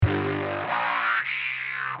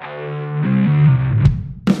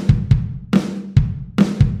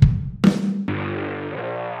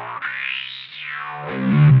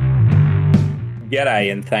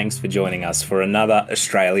G'day, and thanks for joining us for another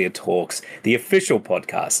Australia Talks, the official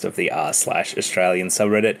podcast of the r/Australian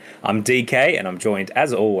subreddit. I'm DK, and I'm joined,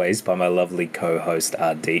 as always, by my lovely co-host,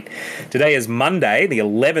 Ardit. Today is Monday, the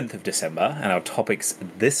 11th of December, and our topics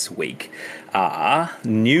this week are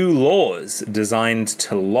new laws designed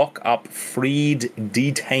to lock up freed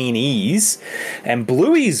detainees, and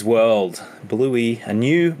Bluey's World. Bluey, a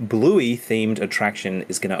new Bluey-themed attraction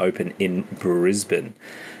is going to open in Brisbane.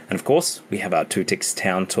 And of course, we have our Two Ticks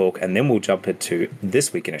Town Talk, and then we'll jump into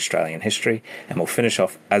This Week in Australian History, and we'll finish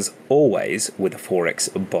off, as always, with a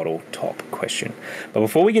 4X bottle top question. But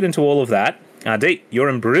before we get into all of that, Deep, you're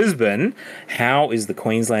in Brisbane. How is the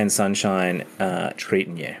Queensland sunshine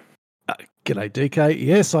treating you? G'day, DK.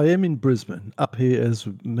 Yes, I am in Brisbane, up here, as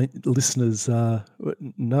listeners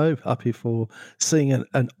know, up here for seeing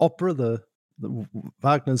an opera, the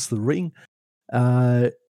Wagner's The Ring.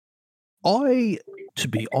 I, to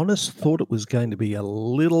be honest, thought it was going to be a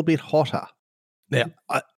little bit hotter. Now,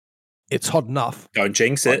 it's hot enough. Don't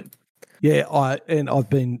jinx it. I've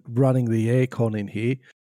been running the aircon in here,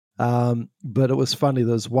 but it was funny.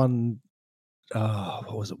 There was one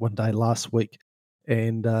day last week,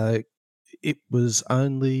 and it was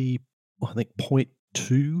only, I think,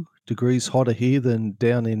 0.2 degrees hotter here than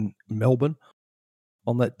down in Melbourne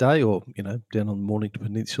on that day, or down on the Mornington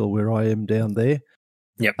Peninsula where I am down there.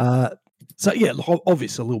 Yep. So yeah,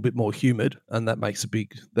 obviously a little bit more humid, and that makes a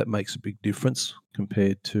big difference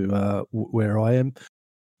compared to where I am.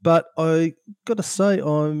 But I got to say,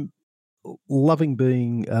 I'm loving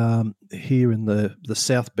being here in the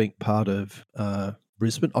South Bank part of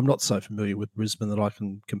Brisbane. I'm not so familiar with Brisbane that I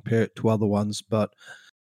can compare it to other ones, but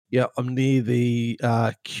yeah, I'm near the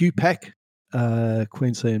QPAC,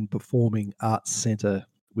 Queensland Performing Arts Centre,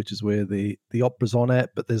 which is where the opera's on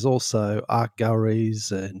at. But there's also art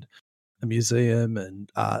galleries and a museum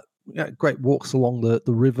and great walks along the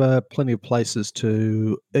river, plenty of places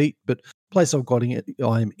to eat. But the place I'm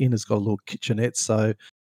in has got a little kitchenette, so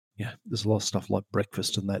yeah, there's a lot of stuff like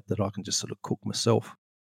breakfast and that I can just sort of cook myself.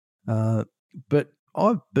 But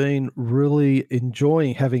I've been really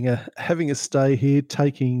enjoying having a stay here,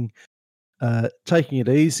 taking it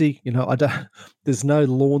easy. There's no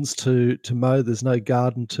lawns to mow, there's no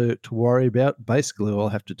garden to worry about. Basically, all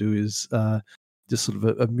I have to do is just sort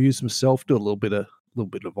of amuse myself, do a little bit of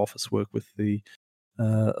office work with the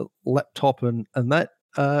laptop and that.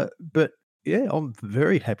 But yeah, I'm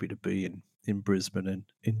very happy to be in Brisbane and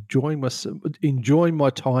enjoying my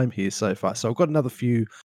time here so far. So I've got another few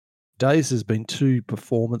days. There's been 2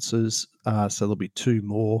 performances, so there'll be 2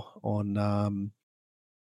 more on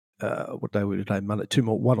what day were we today? Monday. 2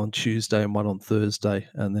 more, one on Tuesday and one on Thursday,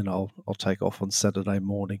 and then I'll take off on Saturday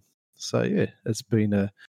morning. So yeah, it's been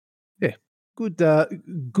a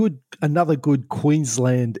another good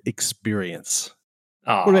Queensland experience.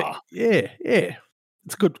 Yeah.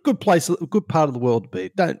 It's a good place, a good part of the world to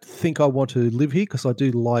be. Don't think I want to live here because I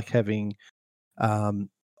do like having.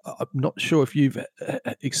 I'm not sure if you've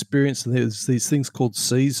experienced these things called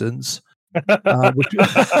seasons.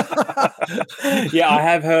 Yeah, I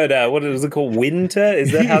have heard. What is it called? Winter?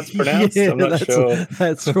 Is that how it's pronounced? Yeah, I'm not sure.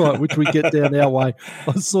 That's right. Which we get down our way.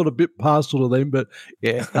 I'm sort of a bit partial to them, but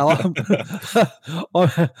yeah, I'm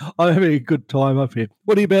having a good time up here.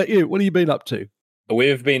 What about you? What have you been up to?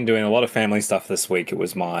 We've been doing a lot of family stuff this week. It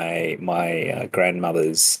was my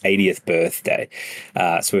grandmother's 80th birthday.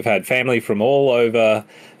 So we've had family from all over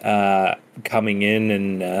coming in,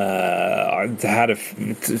 and I had a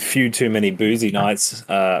few too many boozy nights,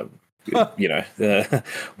 with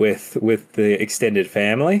the extended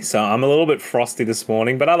family. So I'm a little bit frosty this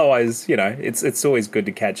morning, but otherwise, it's always good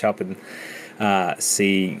to catch up and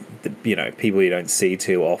see people you don't see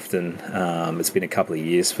too often. It's been a couple of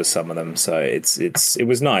years for some of them, so it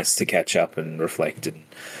was nice to catch up and reflect, and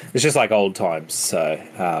it's just like old times. So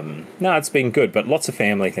no, it's been good, but lots of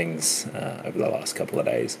family things over the last couple of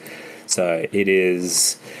days. So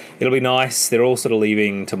it'll be nice. They're all sort of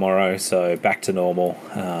leaving tomorrow, so back to normal.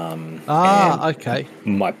 Okay.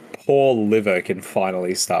 My poor liver can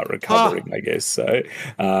finally start recovering, I guess. So,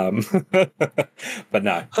 but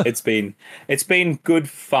no, it's been good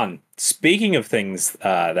fun. Speaking of things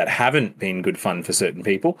that haven't been good fun for certain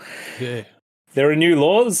people, yeah, there are new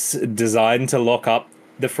laws designed to lock up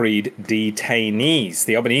the freed detainees.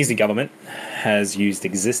 The Albanese government has used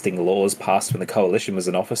existing laws passed when the coalition was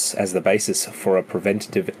in office as the basis for a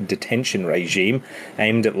preventative detention regime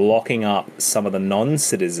aimed at locking up some of the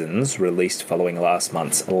non-citizens released following last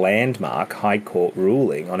month's landmark High Court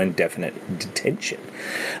ruling on indefinite detention.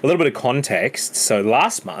 A little bit of context. So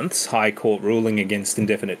last month's High Court ruling against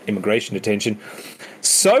indefinite immigration detention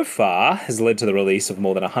so far has led to the release of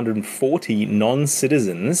more than 140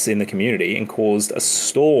 non-citizens in the community and caused a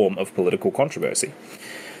storm of political controversy.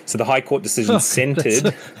 So the High Court decision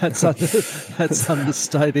centred... That's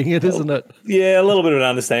understating it, isn't it? Yeah, a little bit of an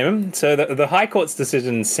understatement. So the High Court's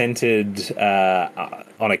decision centred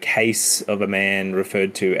on a case of a man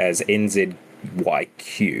referred to as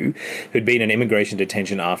NZYQ, who'd been in immigration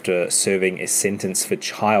detention after serving a sentence for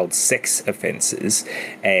child sex offences,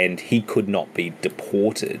 and he could not be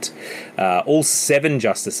deported. All 7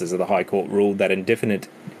 justices of the High Court ruled that indefinite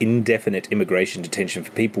immigration detention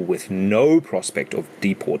for people with no prospect of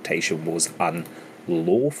deportation was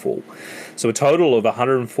unlawful. So a total of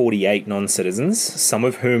 148 non-citizens, some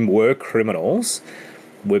of whom were criminals,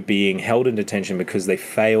 were being held in detention because they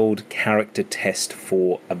failed character test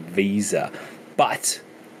for a visa. But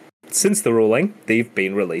since the ruling, they've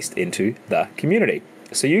been released into the community.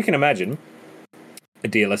 So you can imagine,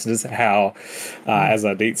 dear listeners, how, as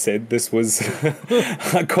Ardit said, this was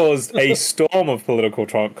caused a storm of political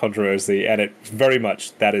controversy, and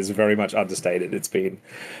that is very much understated. It's been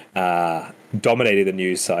dominated the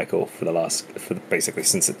news cycle basically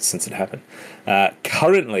since it happened.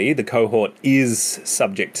 Currently, the cohort is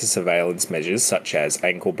subject to surveillance measures such as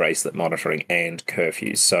ankle bracelet monitoring and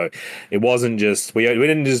curfews. So it wasn't just we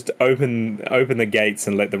didn't just open the gates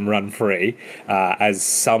and let them run free, as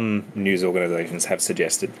some news organisations have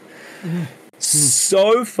suggested. Mm-hmm.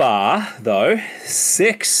 So far, though,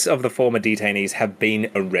 6 of the former detainees have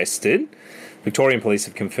been arrested. Victorian police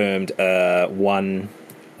have confirmed one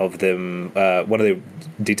of the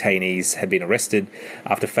detainees had been arrested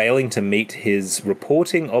after failing to meet his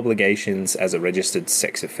reporting obligations as a registered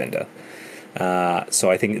sex offender. So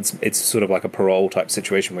I think it's sort of like a parole type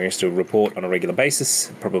situation where he has to report on a regular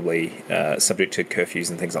basis, probably subject to curfews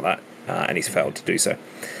and things like that, and he's failed to do so.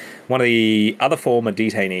 One of the other former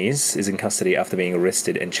detainees is in custody after being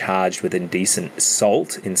arrested and charged with indecent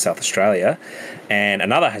assault in South Australia, and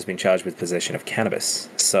another has been charged with possession of cannabis.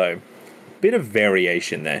 So bit of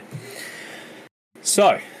variation there.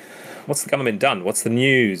 So, what's the government done? What's the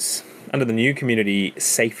news? Under the new community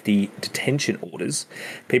safety detention orders,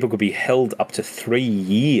 people could be held up to 3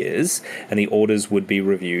 years, and the orders would be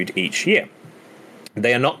reviewed each year.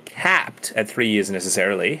 They are not capped at 3 years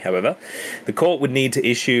necessarily, however. The court would need to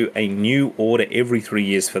issue a new order every 3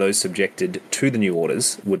 years for those subjected to the new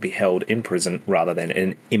orders would be held in prison rather than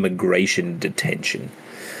in immigration detention.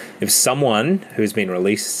 If someone who has been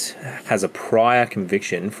released has a prior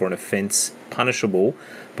conviction for an offence punishable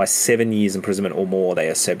by 7 years imprisonment or more, they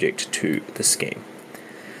are subject to the scheme.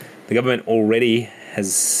 The government already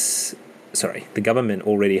has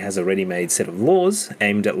a ready-made set of laws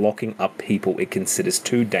aimed at locking up people it considers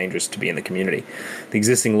too dangerous to be in the community. The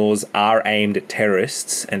existing laws are aimed at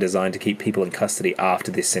terrorists and designed to keep people in custody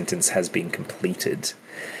after this sentence has been completed.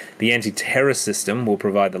 The anti-terror system will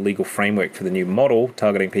provide the legal framework for the new model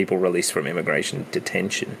targeting people released from immigration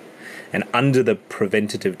detention. And under the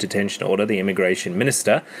preventative detention order, the immigration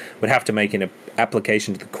minister would have to make an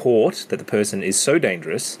application to the court that the person is so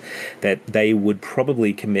dangerous that they would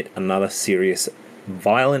probably commit another serious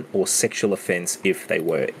violent or sexual offence if they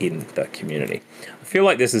were in the community. I feel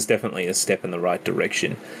like this is definitely a step in the right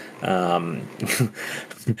direction.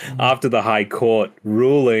 After the High Court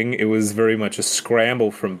ruling, it was very much a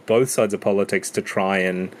scramble from both sides of politics to try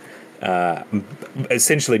and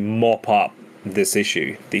essentially mop up this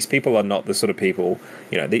issue. These people are not the sort of people,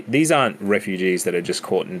 these aren't refugees that are just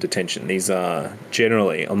caught in detention. These are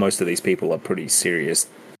generally, most of these people are pretty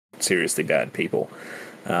seriously bad people.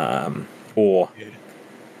 They're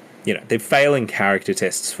failing character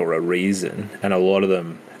tests for a reason, and a lot of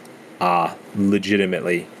them are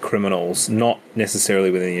legitimately criminals, not necessarily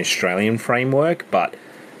within the Australian framework, but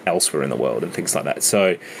elsewhere in the world and things like that.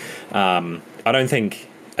 So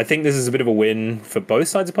I think this is a bit of a win for both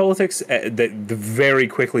sides of politics. Very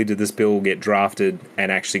quickly did this bill get drafted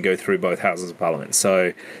and actually go through both houses of parliament.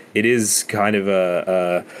 So it is kind of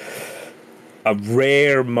a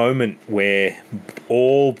rare moment where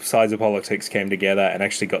all sides of politics came together and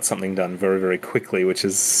actually got something done very, very quickly, which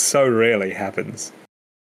is so rarely happens.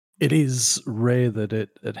 It is rare that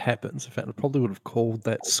it happens. In fact, I probably would have called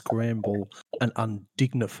that scramble an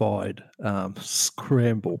undignified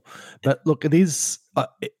scramble. But look, it is.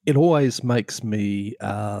 It always makes me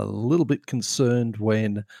a little bit concerned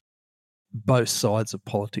when both sides of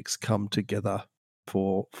politics come together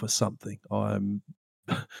for something. I'm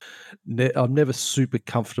never super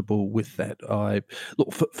comfortable with that.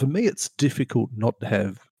 Look, for me, it's difficult not to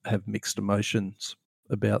have mixed emotions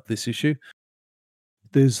about this issue.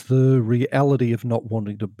 There's the reality of not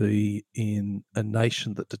wanting to be in a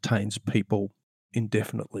nation that detains people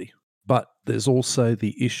indefinitely, but there's also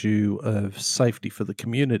the issue of safety for the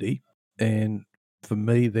community, and for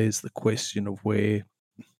me, there's the question of where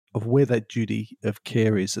that duty of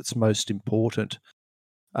care is. It's most important.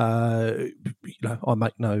 I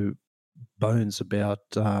make no bones about,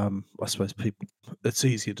 I suppose people, it's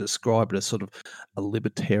easier to describe it as sort of a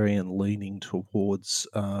libertarian leaning towards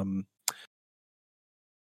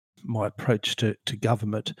my approach to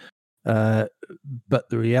government. But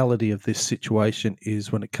the reality of this situation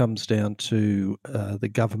is when it comes down to the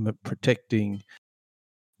government protecting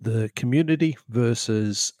the community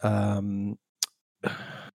versus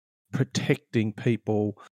protecting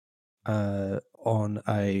people on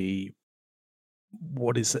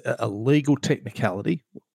what is a legal technicality,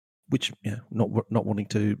 which not wanting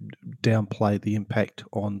to downplay the impact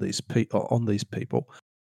on these people.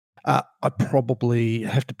 I probably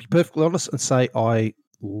have to be perfectly honest and say I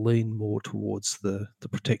lean more towards the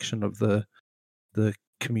protection of the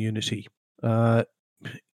community.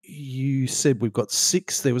 You said we've got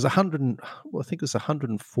 6. There was 100. I think it was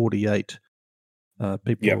 148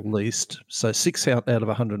 people released. So 6 out of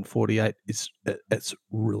 148 it's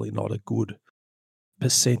really not a good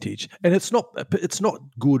percentage, and it's not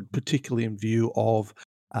good, particularly in view of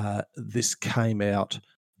this came out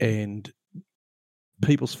and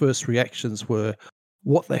people's first reactions were,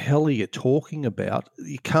 what the hell are you talking about?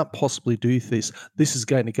 You can't possibly do this. This is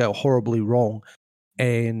going to go horribly wrong.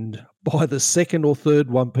 And by the second or third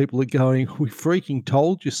one, people are going, we freaking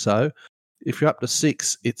told you so. If you're up to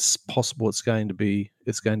 6, it's possible it's going to be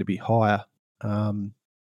higher.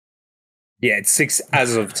 It's 6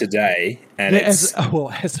 as of today, and the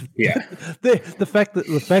fact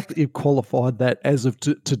that you've qualified that as of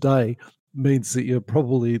today means that you're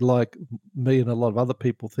probably like me and a lot of other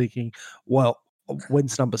people thinking, well,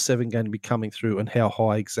 when's number 7 going to be coming through, and how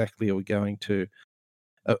high exactly are we going to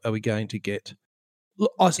get?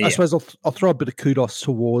 Look, I suppose I'll throw a bit of kudos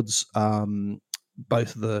towards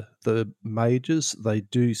both the majors. They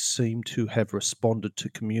do seem to have responded to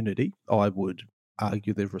community. I would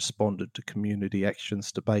argue they've responded to community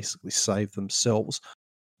actions to basically save themselves.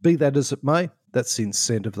 Be that as it may, that's the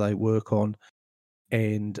incentive they work on.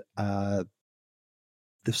 And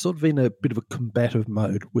they've sort of been a bit of a combative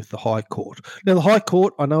mode with the High Court. Now, the High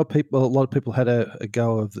Court, I know a lot of people had a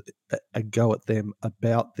go at them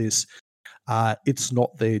about this. It's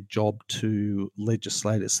not their job to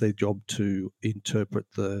legislate; it's their job to interpret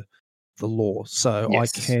the law. So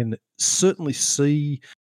yes. I can certainly see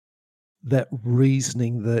that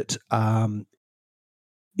reasoning that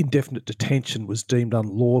indefinite detention was deemed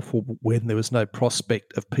unlawful when there was no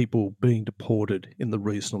prospect of people being deported in the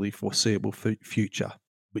reasonably foreseeable future,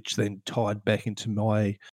 which then tied back into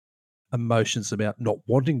my emotions about not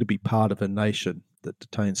wanting to be part of a nation that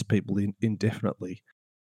detains people indefinitely.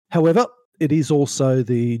 However, it is also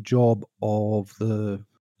the job of the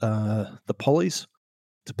pollies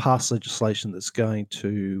to pass legislation that's going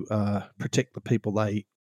to protect the people they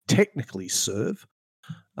technically serve.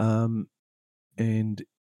 And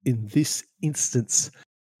in this instance,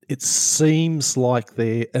 it seems like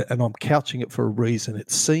and I'm couching it for a reason, it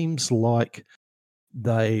seems like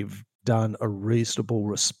they've done a reasonable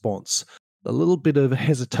response. A little bit of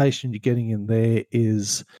hesitation you're getting in there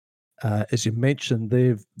is, as you mentioned,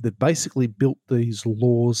 they've basically built these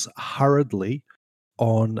laws hurriedly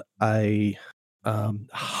on a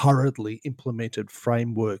hurriedly implemented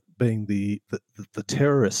framework, being the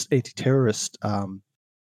anti-terrorist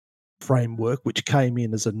framework, which came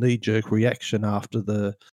in as a knee-jerk reaction after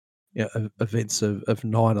the events of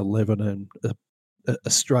 9/11 and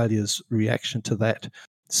Australia's reaction to that.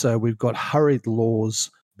 So we've got hurried laws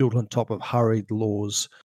built on top of hurried laws,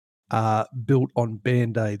 built on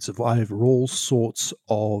band-aids of over all sorts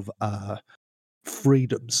of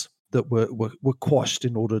freedoms that were quashed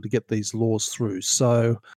in order to get these laws through.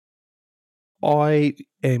 So I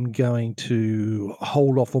am going to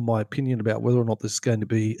hold off on my opinion about whether or not this is going to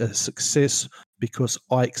be a success, because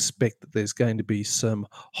I expect that there's going to be some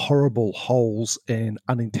horrible holes and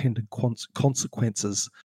unintended consequences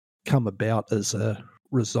come about as a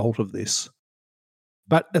result of this.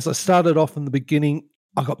 But as I started off in the beginning,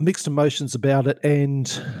 I got mixed emotions about it, and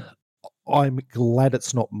I'm glad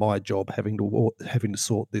it's not my job having to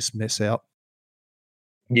sort this mess out.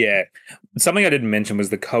 Yeah. Something I didn't mention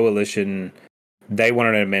was the coalition they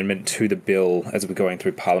wanted an amendment to the bill as we were going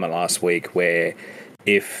through Parliament last week, where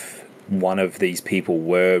if one of these people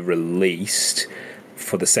were released,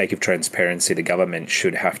 for the sake of transparency, the government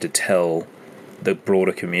should have to tell the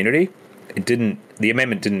broader community. It didn't. The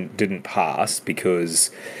amendment didn't pass because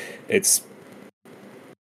it's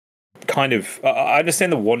kind of. I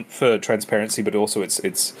understand the want for transparency, but also it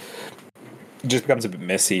just becomes a bit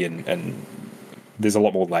messy and there's a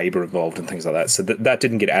lot more labour involved and things like that. So that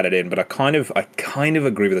didn't get added in. But I kind of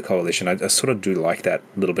agree with the coalition. I sort of do like that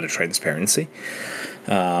little bit of transparency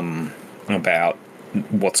about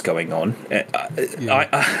what's going on.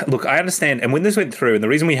 Look, I understand. And when this went through, and the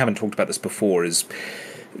reason we haven't talked about this before is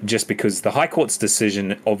just because the High Court's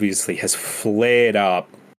decision obviously has flared up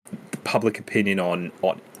public opinion on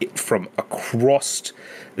it from across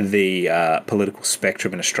the political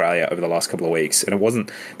spectrum in Australia over the last couple of weeks. And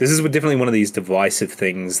this is definitely one of these divisive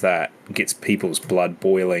things that gets people's blood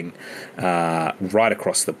boiling right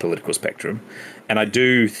across the political spectrum. And I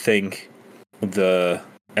do think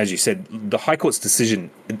as you said, the High Court's decision,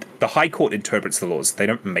 the High Court interprets the laws. They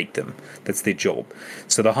don't make them. That's their job.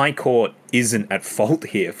 So the High Court isn't at fault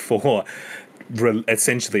here for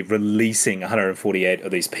essentially releasing 148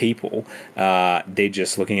 of these people. They're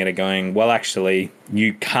just looking at it going, well, actually,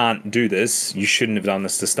 you can't do this. You shouldn't have done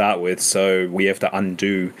this to start with. So we have to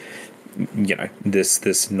undo,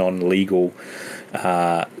 this non-legal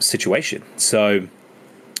situation. So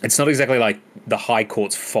it's not exactly like the High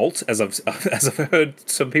Court's fault, as I've heard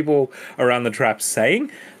some people around the trap saying.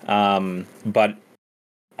 But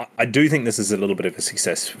I do think this is a little bit of a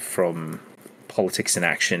success from politics in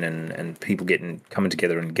action and people coming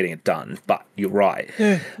together and getting it done. But you're right.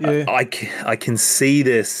 Yeah. I can see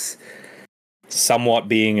this somewhat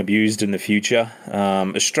being abused in the future.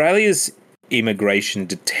 Australia's immigration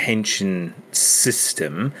detention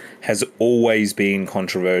system has always been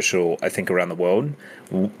controversial, I think, around the world.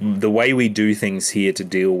 The way we do things here to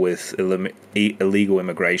deal with illegal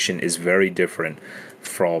immigration is very different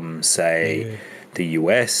from, say, the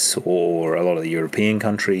US or a lot of the European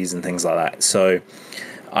countries and things like that. So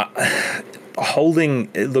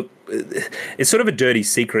it's sort of a dirty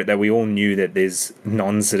secret that we all knew that there's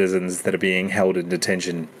non-citizens that are being held in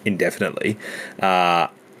detention indefinitely,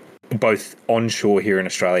 both onshore here in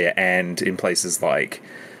Australia and in places like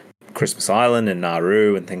Christmas Island and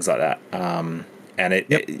Nauru and things like that. And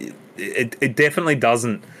it definitely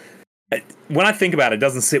doesn't. When I think about it, it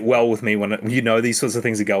doesn't sit well with me when these sorts of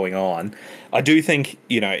things are going on. I do think,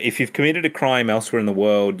 if you've committed a crime elsewhere in the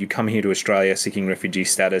world, you come here to Australia seeking refugee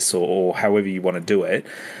status or however you want to do it,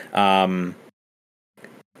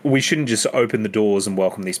 we shouldn't just open the doors and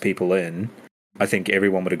welcome these people in. I think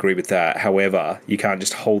everyone would agree with that. However, you can't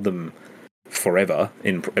just hold them forever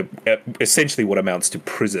in essentially what amounts to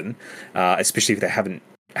prison, especially if they haven't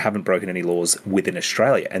broken any laws within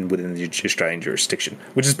Australia and within the Australian jurisdiction,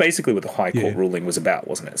 which is basically what the High Court ruling was about,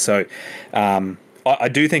 wasn't it? So I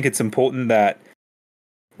do think it's important that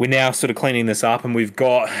we're now sort of cleaning this up and we've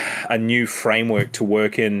got a new framework to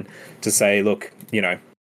work in to say, look, if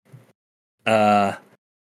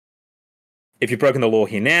you've broken the law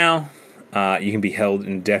here now, you can be held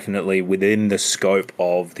indefinitely within the scope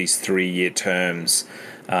of these 3-year terms.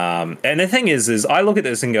 And the thing is I look at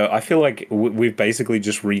this and go, I feel like we've basically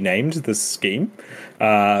just renamed this scheme.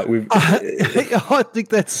 I think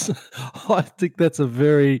that's a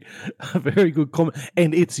very good comment,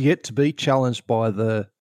 and it's yet to be challenged by the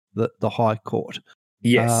High Court.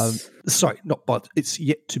 Yes. It's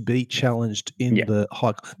yet to be challenged in the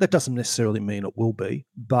High Court. That doesn't necessarily mean it will be,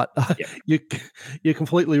 but you're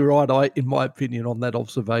completely right. In my opinion, on that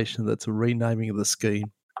observation, that's a renaming of the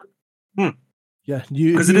scheme. Yeah,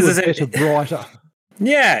 because it is better, brighter.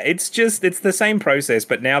 Yeah, it's the same process,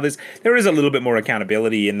 but now there is a little bit more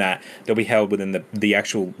accountability in that they'll be held within the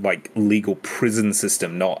actual legal prison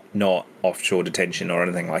system, not offshore detention or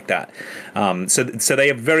anything like that. So they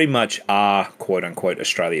very much are quote unquote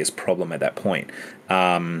Australia's problem at that point.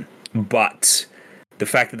 But the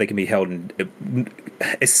fact that they can be held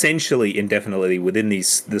essentially indefinitely within the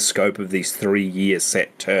scope of these 3-year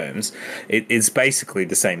set terms, it's basically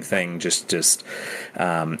the same thing, just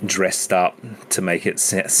dressed up to make it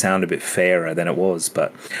sound a bit fairer than it was.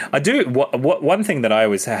 But I do one thing that I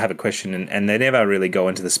always have a question, and they never really go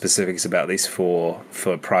into the specifics about this for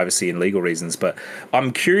privacy and legal reasons, but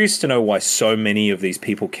I'm curious to know why so many of these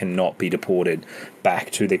people cannot be deported back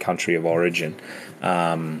to their country of origin.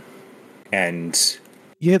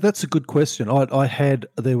 Yeah, that's a good question.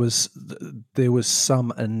 There was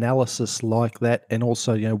some analysis like that, and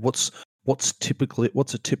also what's a typical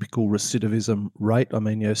recidivism rate? I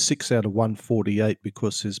mean 6 out of 148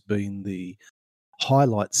 because there's been the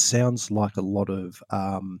highlight sounds like a lot of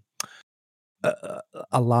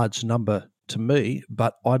a large number to me,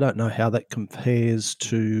 but I don't know how that compares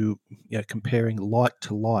to comparing like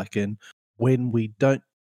to like. And when we don't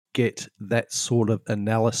get that sort of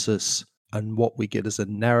analysis and what we get as a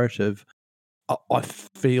narrative, I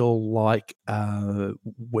feel like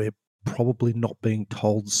we're probably not being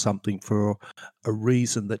told something for a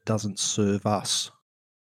reason that doesn't serve us.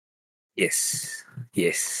 Yes.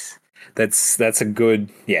 That's a good,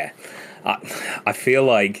 yeah. I feel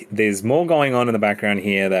like there's more going on in the background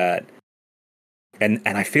here that, and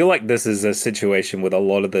I feel like this is a situation with a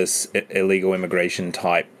lot of this illegal immigration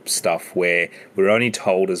type stuff where we're only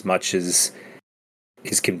told as much as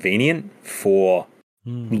is convenient for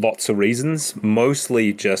lots of reasons,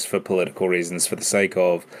 mostly just for political reasons, for the sake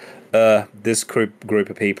of this group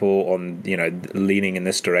of people on leaning in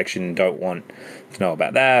this direction don't want to know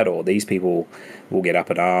about that, or these people will get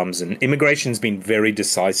up in arms. And immigration's been very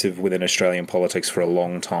decisive within Australian politics for a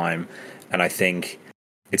long time, and I think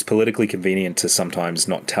it's politically convenient to sometimes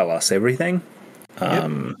not tell us everything.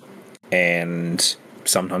 And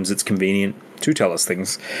sometimes it's convenient to tell us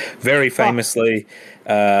things. Very famously,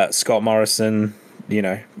 Scott Morrison,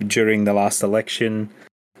 during the last election,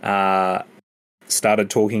 started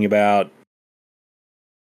talking about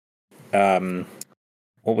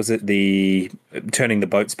what was it? The turning the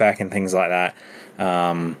boats back and things like that.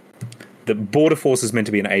 The Border Force is meant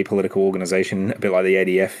to be an apolitical organization, a bit like the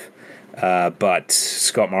ADF, but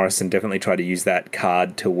Scott Morrison definitely tried to use that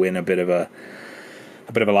card to win a bit of a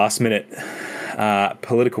last minute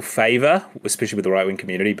political favour, especially with the right wing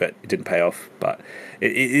community, but it didn't pay off. But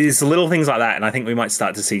it is little things like that, and I think we might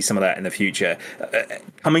start to see some of that in the future.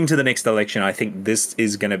 Coming to the next election, I think this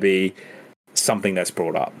is going to be something that's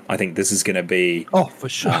brought up. I think this is going to be... Oh, for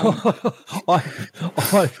sure.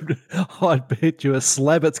 I'd bet you a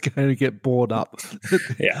slab it's going to get brought up.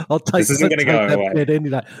 Yeah, I'll take, this isn't going to go away. Bet any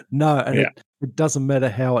day. No, and it doesn't matter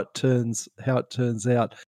how it turns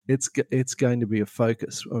out. It's going to be a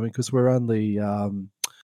focus. I mean, because we're only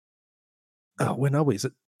when are we? Is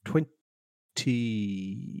it 20?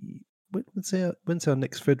 When's our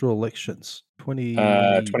next federal elections?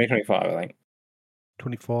 2025, I think.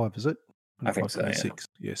 25, is it? I think so. 26.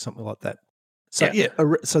 Yeah, something like that. So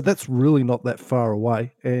so that's really not that far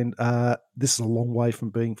away, and this is a long way from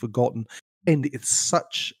being forgotten. And it's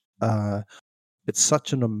such an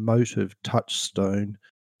emotive touchstone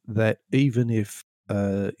that even if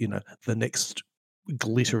the next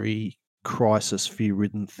glittery crisis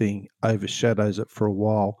fear-ridden thing overshadows it for a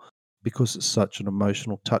while, because it's such an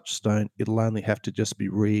emotional touchstone, it'll only have to just be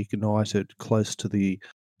reignited close to the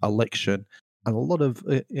election, and a lot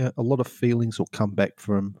of feelings will come back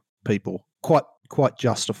from people quite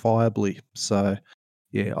justifiably. So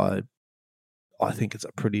yeah, I think it's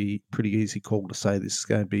a pretty easy call to say this is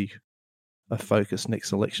going to be a focus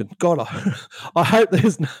next election. God, I hope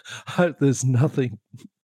there's nothing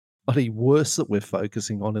bloody worse that we're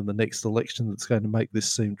focusing on in the next election that's going to make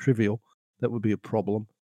this seem trivial. That would be a problem.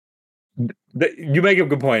 You make a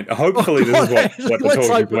good point. Hopefully, this is what the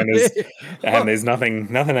talking point is, and there's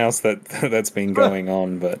nothing else that's been going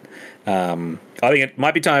on. But I think it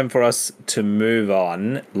might be time for us to move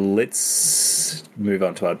on. Let's move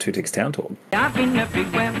on to our Two Ticks Town Talk. I've been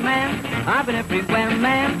everywhere, man. I've been everywhere,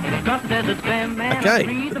 man. Across the desert, square, man.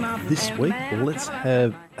 Okay, this week let's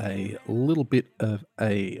have a little bit of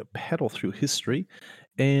a paddle through history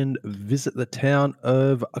and visit the town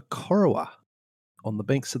of Corowa on the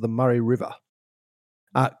banks of the Murray River.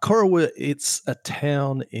 Corowa, it's a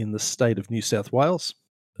town in the state of New South Wales.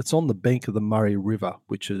 It's on the bank of the Murray River,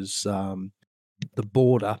 which is the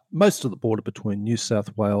border, most of the border between New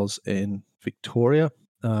South Wales and Victoria,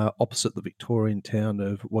 opposite the Victorian town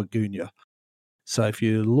of Wagunya. So if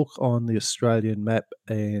you look on the Australian map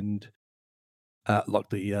and like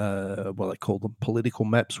the, what they call them, political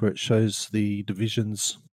maps, where it shows the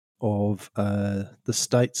divisions of the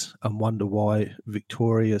states, and wonder why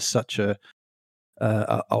Victoria is such a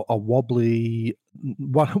wobbly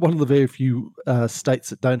one of the very few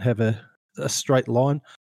states that don't have a straight line.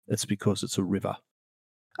 It's because it's a river.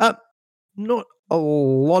 Not a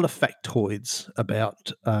lot of factoids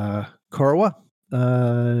about Corowa.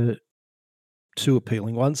 Two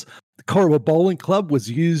appealing ones. The Corowa Bowling Club was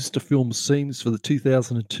used to film scenes for the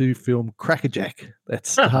 2002 film Crackerjack that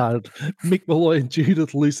starred Mick Malloy and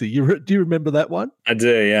Judith Lucy. Do you remember that one? I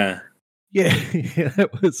do, yeah. Yeah,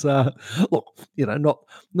 it was look,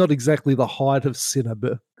 not exactly the height of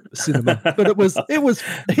cinema, but it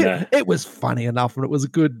was funny enough, and it was a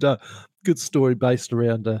good story based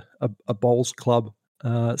around a bowls club.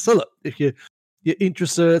 So look, if you're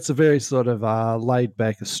interested, it's a very sort of laid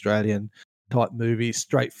back Australian type movie,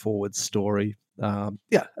 straightforward story.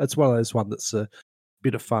 It's one of those ones that's a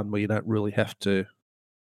bit of fun where you don't really have to.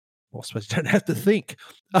 Well, I suppose you don't have to think.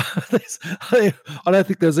 I don't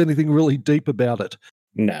think there's anything really deep about it.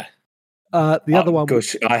 No. The other one,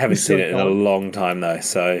 gosh, I haven't seen it in a long time though.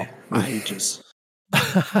 So ages.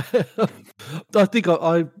 I think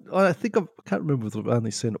I can't remember if I've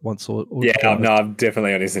only seen it once or yeah. twice. No, I've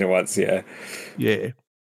definitely only seen it once. Yeah. Yeah.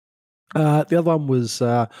 The other one was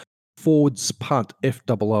Ford's Punt,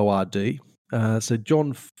 FOORD. So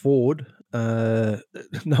John Ford,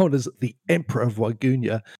 known as the Emperor of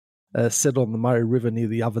Wagonia, settled on the Murray River near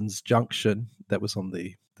the Ovens Junction. That was on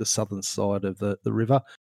the southern side of the river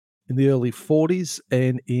in the early 40s.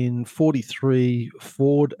 And in 43,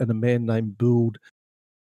 Ford and a man named Bould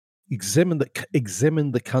examined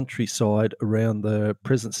the countryside around the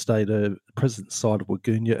present side of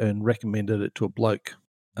Wagonia and recommended it to a bloke,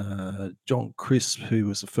 John Crisp, who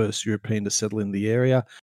was the first European to settle in the area.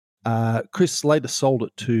 Crisp later sold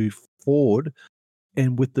it to Ford,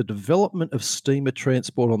 and with the development of steamer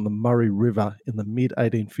transport on the Murray River in the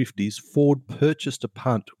mid-1850s, Ford purchased a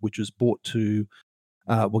punt which was brought to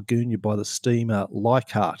Wagonia by the steamer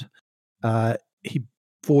Leichhardt.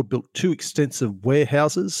 Ford built 2 extensive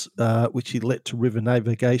warehouses, which he let to river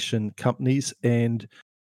navigation companies, and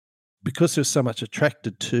because there was so much traffic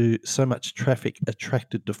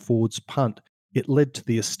attracted to Ford's punt, it led to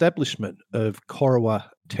the establishment of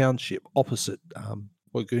Corowa Township opposite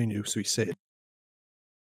Wagonia, as we said.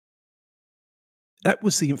 That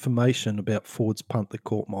was the information about Ford's punt that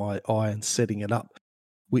caught my eye in setting it up,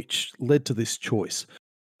 which led to this choice.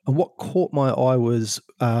 And what caught my eye was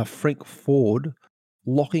Frank Ford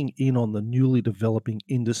locking in on the newly developing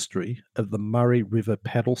industry of the Murray River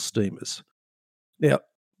paddle steamers. Now,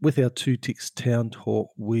 with our Two Ticks Town Talk,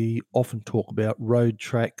 we often talk about road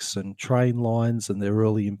tracks and train lines and their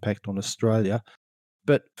early impact on Australia.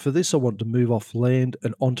 But for this, I wanted to move off land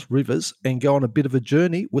and onto rivers and go on a bit of a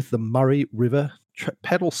journey with the Murray River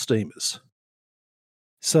paddle steamers.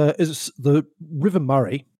 So, as the River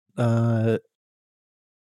Murray,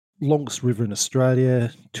 longest river in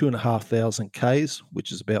Australia, 2,500 k's,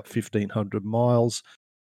 which is about 1,500 miles.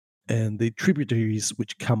 And the tributaries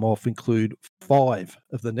which come off include 5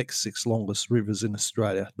 of the next 6 longest rivers in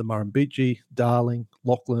Australia: the Murrumbidgee, Darling,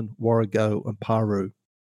 Lachlan, Warrego, and Paroo.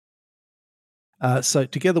 So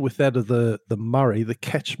together with that of the Murray, the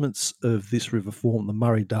catchments of this river form the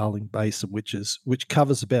Murray-Darling Basin, which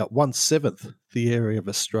covers about 1/7 the area of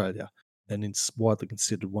Australia, and is widely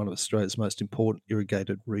considered one of Australia's most important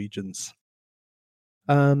irrigated regions.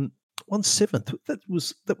 1/7,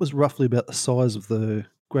 that was roughly about the size of the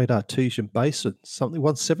Great Artesian Basin, something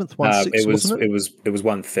 1/7, 1/6, wasn't it? It was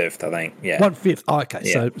 1/5, I think. Yeah, 1/5. Oh, okay,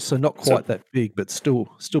 yeah. So not quite that big, but still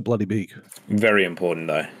bloody big. Very important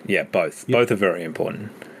though. Yeah, both are very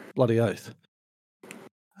important. Bloody oath.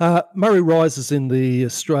 Murray rises in the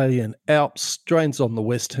Australian Alps, drains on the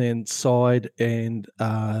west-hand side, and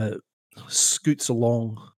scoots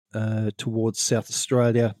along towards South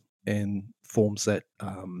Australia and forms that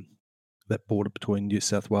border between New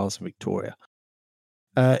South Wales and Victoria.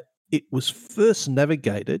 It was first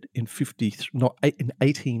navigated in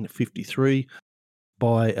 1853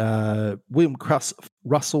 by William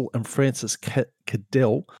Russell and Francis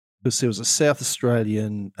Cadell, because there was a South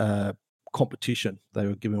Australian competition. They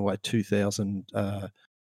were giving away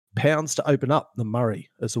 £2,000 to open up the Murray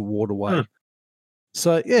as a waterway.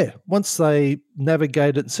 So, once they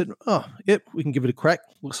navigated and said, we can give it a crack.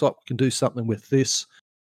 Looks like we can do something with this.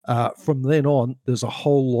 From then on, there's a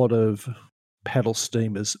whole lot of paddle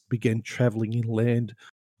steamers began travelling inland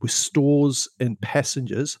with stores and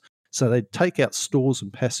passengers. So they'd take out stores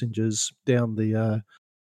and passengers down the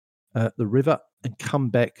river and come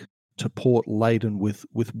back to port laden with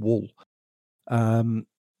wool.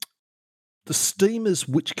 The steamers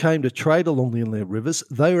which came to trade along the inland rivers,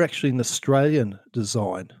 they were actually an Australian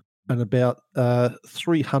design, and about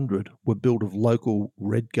 300 were built of local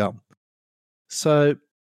red gum. So,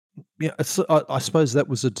 I suppose that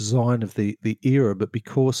was a design of the era, but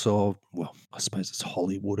because of, I suppose it's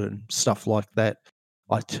Hollywood and stuff like that,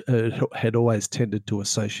 I had always tended to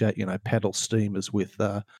associate, paddle steamers with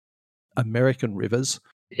American rivers.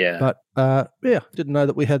 Yeah. But, didn't know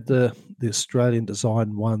that we had the Australian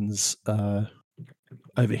design ones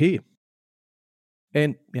over here.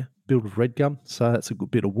 And, built of red gum, so that's a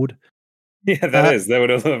good bit of wood. Yeah, that is. That would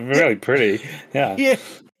have looked really pretty. Yeah. Yeah.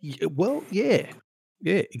 Well, yeah.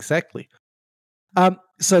 Yeah, exactly.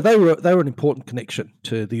 So they were an important connection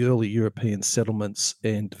to the early European settlements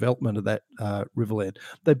and development of that riverland.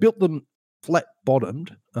 They built them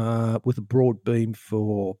flat-bottomed with a broad beam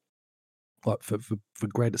for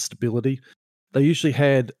greater stability. They usually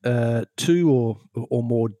had 2 or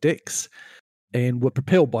more decks and were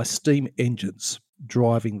propelled by steam engines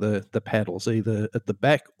driving the paddles, either at the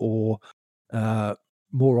back or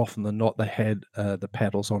more often than not, they had the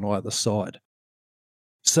paddles on either side.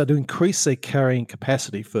 So to increase their carrying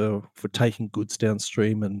capacity for taking goods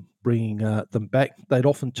downstream and bringing them back, they'd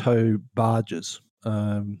often tow barges,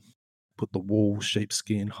 put the wool,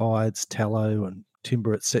 sheepskin, hides, tallow, and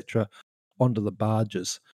timber, etc., onto the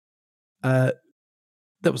barges. That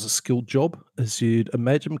was a skilled job, as you'd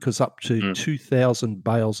imagine, because up to 2,000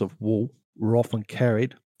 bales of wool were often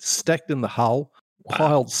carried, stacked in the hull,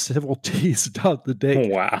 piled several tiers above the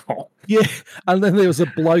deck. Wow. Yeah, and then there was a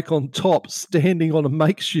bloke on top standing on a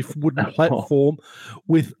makeshift wooden platform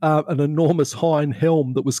with an enormous hind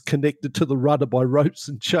helm that was connected to the rudder by ropes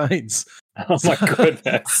and chains. Oh my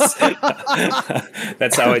goodness.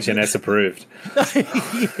 That's OHS approved.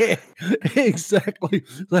 Yeah, exactly.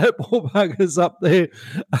 That poor bugger's up there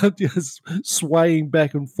just swaying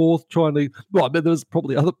back and forth trying to... Well, I mean, there was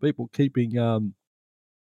probably other people keeping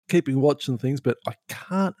watch and things, but I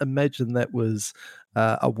can't imagine that was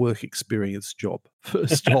a work experience job,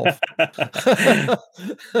 first off.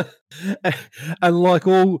 And like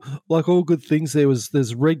all good things,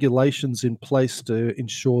 there's regulations in place to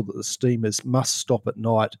ensure that the steamers must stop at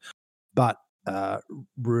night, but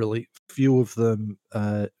really few of them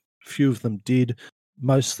did.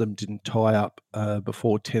 Most of them didn't tie up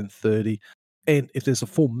before 10:30, and if there's a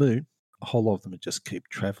full moon, a whole lot of them would just keep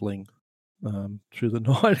travelling through the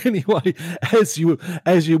night anyway, as you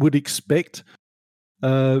would expect.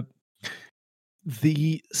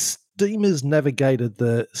 The steamers navigated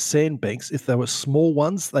the sandbanks. If they were small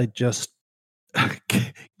ones, they'd just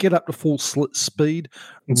get up to full speed,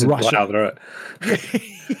 just rush plow through it.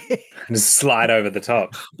 Just slide over the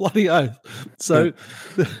top. Bloody oath. So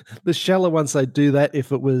the shallow ones, they'd do that.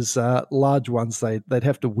 If it was large ones, they'd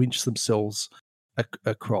have to winch themselves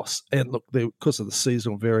across. And look, because of the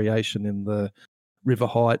seasonal variation in the river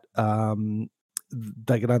height,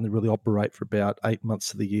 they could only really operate for about 8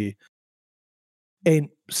 months of the year. And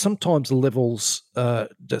sometimes the levels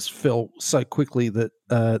just fell so quickly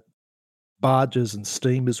that barges and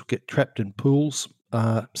steamers would get trapped in pools,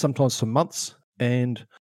 sometimes for months. And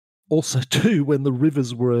also, too, when the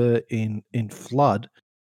rivers were in flood,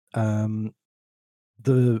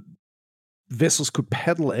 the vessels could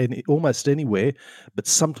paddle almost anywhere, but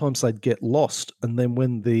sometimes they'd get lost. And then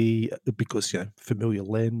because familiar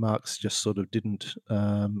landmarks just sort of didn't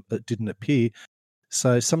appear.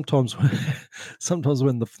 So sometimes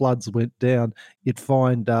when the floods went down, you'd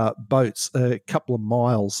find boats a couple of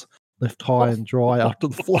miles left high and dry after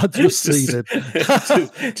the floods receded.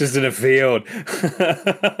 just in a field.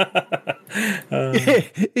 Yeah,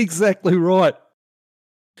 exactly right.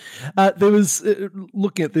 There was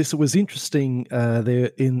looking at this. It was interesting. There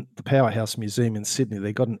in the Powerhouse Museum in Sydney,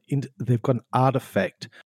 they've got an artifact,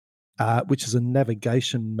 which is a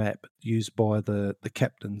navigation map used by the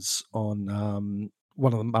captains on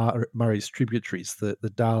one of the Murray's tributaries,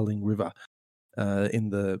 the Darling River, in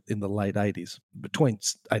the late 80s, between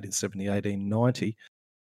 1870 and 1890.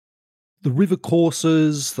 The river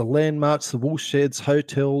courses, the landmarks, the wool sheds,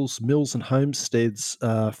 hotels, mills and homesteads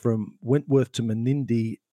from Wentworth to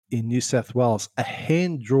Menindee in New South Wales are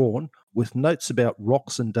hand-drawn with notes about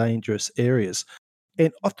rocks and dangerous areas.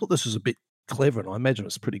 And I thought this was a bit clever, and I imagine it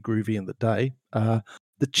was pretty groovy in the day.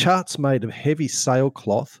 The chart's made of heavy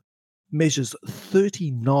sailcloth, measures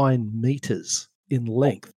 39 metres in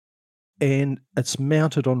length, and it's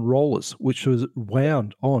mounted on rollers, which was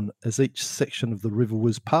wound on as each section of the river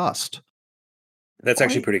was passed. That's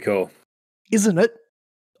actually pretty cool, isn't it?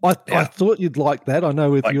 I thought you'd like that. I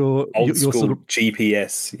know with like your school sort of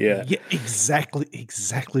GPS, yeah,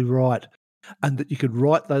 exactly right, and that you could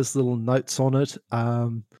write those little notes on it.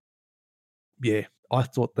 Yeah, I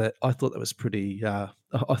thought that was pretty. I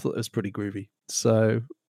thought that was pretty groovy. So,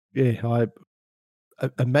 yeah, I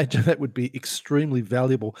imagine that would be extremely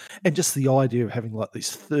valuable, and just the idea of having like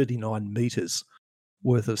these 39 meters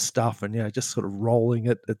worth of stuff, and just sort of rolling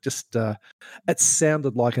it. It just it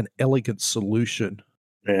sounded like an elegant solution.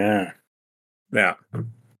 Yeah,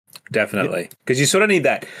 definitely. Because you sort of need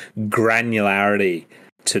that granularity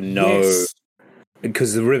to know. Yes.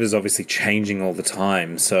 Because the river's obviously changing all the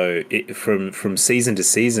time, so from season to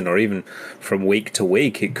season, or even from week to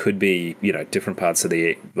week, it could be different parts of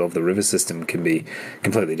the river system can be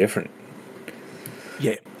completely different.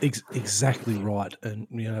 Yeah, exactly right. And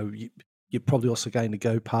you're probably also going to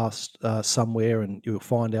go past somewhere, and you'll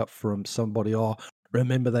find out from somebody,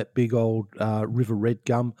 remember that big old river red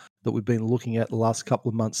gum that we've been looking at the last couple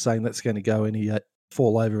of months, saying that's going to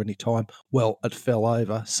fall over any time. Well, it fell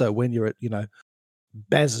over. So when you're at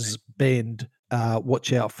Baz's Bend,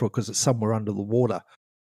 watch out for, because it's somewhere under the water.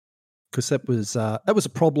 Because that was a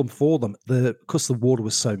problem for them. Because the water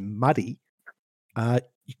was so muddy,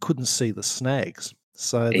 you couldn't see the snags.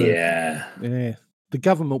 So the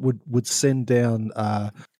government would send down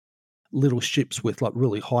little ships with like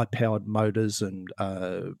really high powered motors and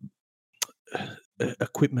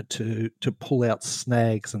equipment to pull out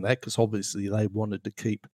snags and that, because obviously they wanted to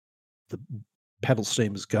keep the paddle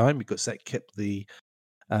steamers going, because that kept the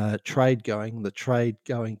trade going. The trade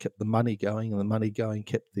going kept the money going, and the money going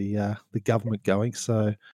kept the government going.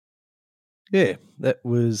 So yeah, that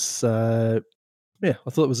was I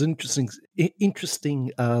thought it was interesting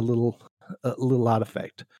little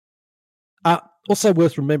artifact. Also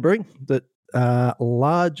worth remembering that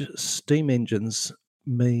large steam engines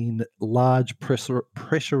mean large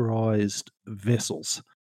pressurized vessels.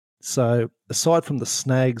 So aside from the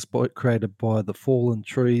snags created by the fallen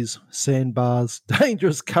trees, sandbars,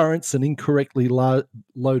 dangerous currents, and incorrectly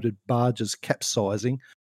loaded barges capsizing,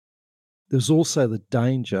 there's also the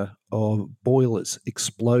danger of boilers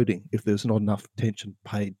exploding if there's not enough attention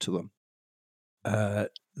paid to them.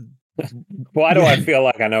 Why do I feel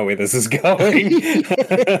like I know where this is going?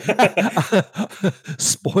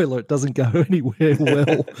 Spoiler, it doesn't go anywhere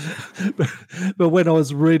well. But when I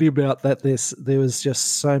was reading about that, there was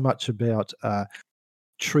just so much about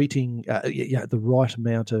treating the right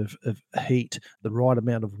amount of heat, the right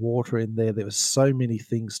amount of water in there. There were so many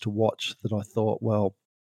things to watch that I thought, well,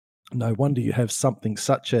 no wonder you have something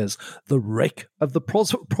such as the wreck of the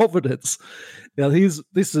Providence. Now, the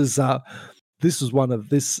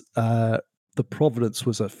Providence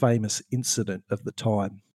was a famous incident of the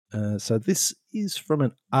time. So this is from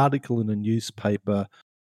an article in a newspaper,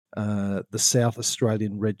 the South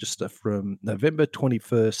Australian Register, from November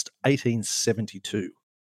 21st, 1872.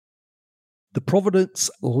 The Providence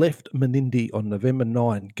left Menindee on November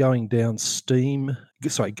 9, going downstream,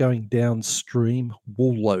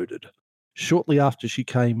 wool loaded. Shortly after she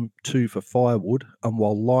came to for firewood, and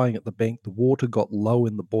while lying at the bank, the water got low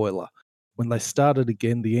in the boiler. When they started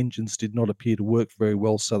again, the engines did not appear to work very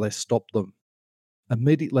well, so they stopped them.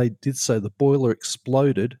 Immediately they did so, the boiler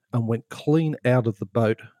exploded and went clean out of the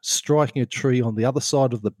boat, striking a tree on the other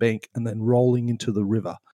side of the bank and then rolling into the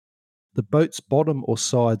river. The boat's bottom or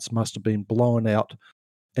sides must have been blown out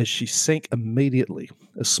as she sank immediately,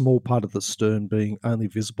 a small part of the stern being only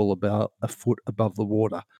visible about a foot above the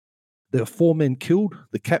water. There were 4 men killed,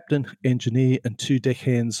 the captain, engineer, and 2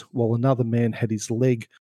 deckhands, while another man had his leg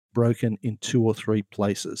broken in 2 or 3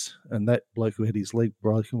 places. And that bloke who had his leg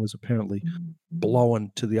broken was apparently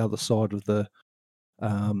blown to the other side of the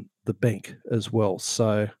bank as well.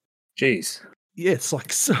 So, jeez, yeah, it's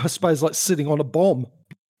like, I suppose, like sitting on a bomb.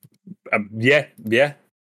 Yeah.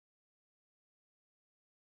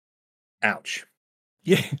 Ouch.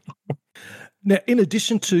 Yeah. Now, in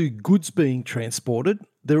addition to goods being transported,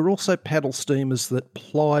 there were also paddle steamers that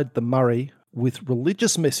plied the Murray with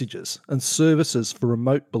religious messages and services for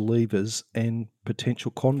remote believers and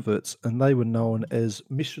potential converts, and they were known as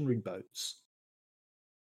missionary boats.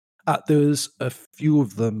 There's a few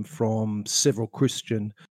of them from several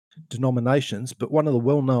Christian denominations, but one of the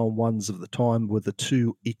well-known ones of the time were the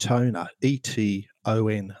 2 Etona,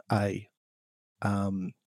 E-T-O-N-A,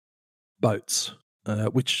 boats,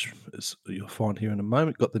 which, as you'll find here in a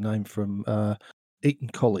moment, got the name from Eton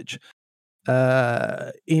College.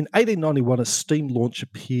 In 1891, a steam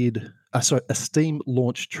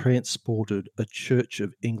launch transported a Church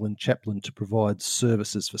of England chaplain to provide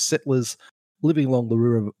services for settlers living along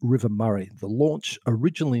the River Murray. The launch,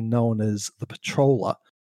 originally known as the Patroller,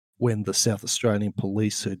 when the South Australian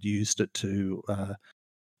Police had used it to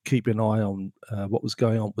keep an eye on what was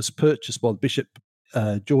going on, was purchased by Bishop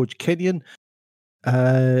George Kenyon,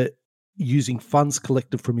 using funds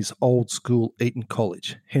collected from his old school, Eton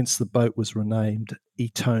College. Hence, the boat was renamed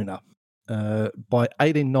Etona. By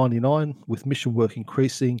 1899, with mission work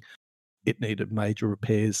increasing, it needed major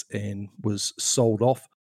repairs and was sold off.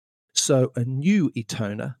 So a new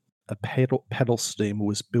Etona, a paddle steamer,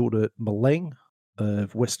 was built at Maleng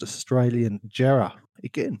of West Australian Jarrah.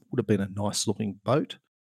 Again, would have been a nice-looking boat.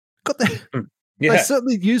 Got that? Yeah. They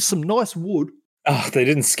certainly used some nice wood. Oh, they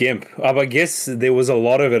didn't skimp. I guess there was a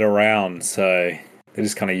lot of it around, so they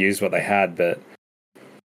just kind of used what they had, but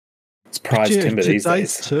it's prize timber these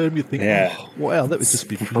days. Today's term, you think, oh, wow, that would just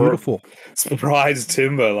be beautiful. It's prize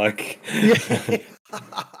timber, like... Yeah.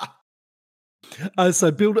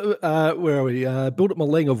 So built at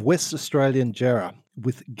Maleng of West Australian Jarrah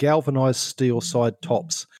with galvanised steel side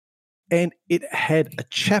tops. And it had a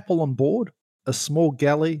chapel on board, a small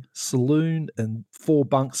galley, saloon, and 4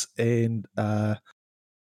 bunks, and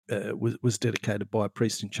was dedicated by a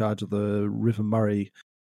priest in charge of the River Murray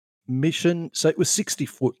mission. So it was 60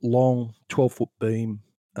 foot long, 12-foot beam,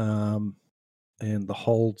 and the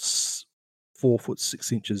hole's 4 foot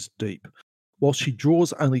 6 inches deep. While she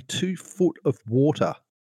draws only 2 foot of water,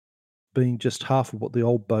 being just half of what the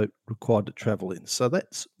old boat required to travel in. So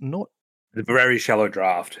that's not a very shallow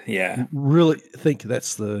draft. Yeah, really think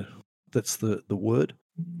that's the word.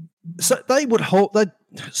 So they'd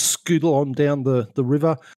scoot on down the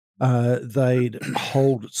river. They'd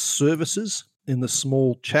hold services in the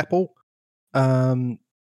small chapel. They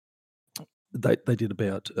did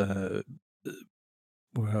about 8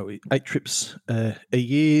 trips a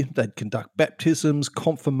year. They'd conduct baptisms,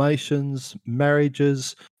 confirmations,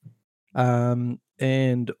 marriages,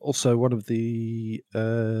 and also one of the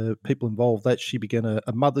people involved, that she began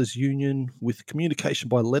a mothers' union with communication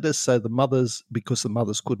by letters. So because the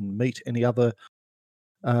mothers couldn't meet any other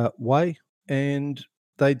way, and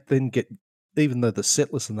they'd then get, even though the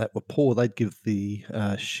settlers and that were poor, they'd give the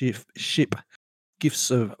ship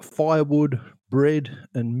gifts of firewood, bread,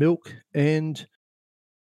 and milk, and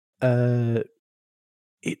it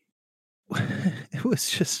it was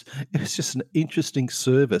just an interesting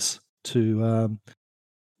service to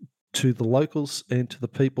the locals and to the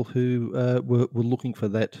people who were looking for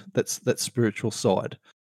that spiritual side.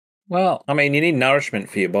 Well, I mean, you need nourishment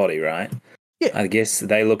for your body, right? Yeah. I guess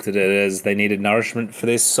they looked at it as they needed nourishment for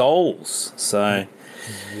their souls. So,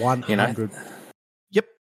 100.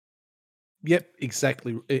 Yep,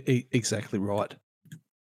 exactly right.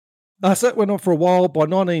 So that went on for a while. By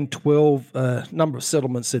 1912, a number of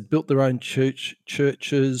settlements had built their own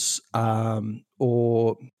churches,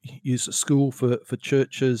 or used a school for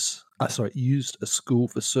churches. Used a school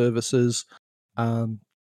for services.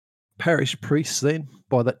 Parish priests then,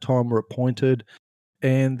 by that time, were appointed,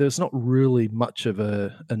 and there's not really much of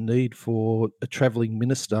a need for a travelling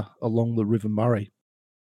minister along the River Murray.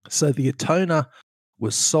 So the Atona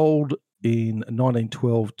was sold in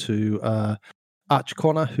 1912 to Arch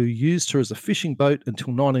Connor, who used her as a fishing boat until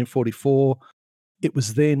 1944. It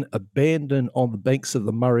was then abandoned on the banks of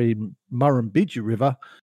the Murrumbidgee River,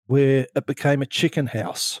 where it became a chicken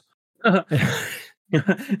house.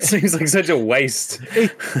 It seems like such a waste.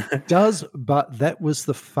 It does, but that was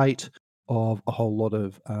the fate of a whole lot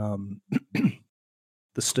of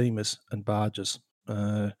the steamers and barges.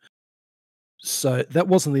 So that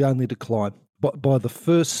wasn't the only decline. But by the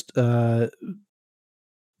first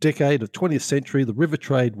decade of 20th century, the river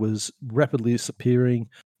trade was rapidly disappearing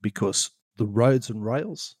because the roads and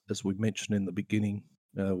rails, as we mentioned in the beginning,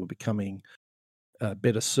 were becoming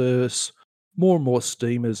better service. More and more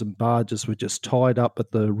steamers and barges were just tied up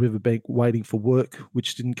at the riverbank waiting for work,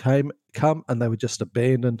 which didn't come, and they were just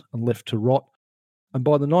abandoned and left to rot. And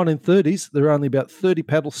by the 1930s, there were only about 30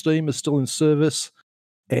 paddle steamers still in service.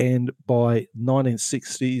 And by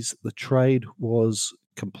 1960s, the trade was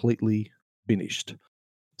completely finished.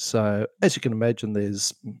 So, as you can imagine,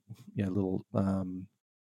 there's little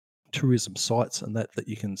tourism sites and that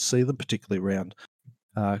you can see them, particularly around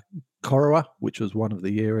Corowa, which was one of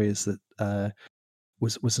the areas that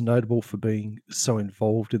was notable for being so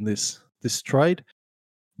involved in this trade.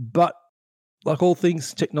 But like all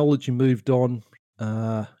things, technology moved on.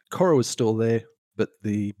 Corowa is still there, but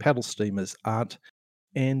the paddle steamers aren't.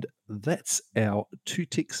 And that's our 2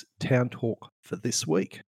 Ticks Town Talk for this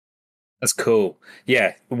week. That's cool.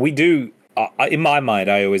 Yeah, we do. In my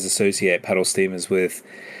mind, I always associate paddle steamers with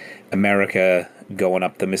America going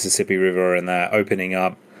up the Mississippi River and that opening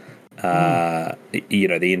up,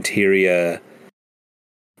 the interior,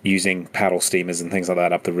 using paddle steamers and things like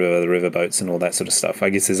that up the river, the riverboats and all that sort of stuff. I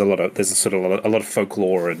guess there's a lot of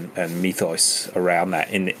folklore and mythos around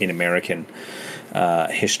that in American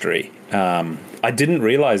history. I didn't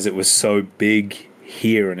realize it was so big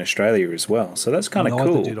here in Australia as well. So that's kind of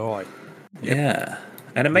cool. Neither did I. Yep. Yeah,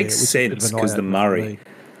 and it makes sense because the Murray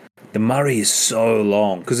is so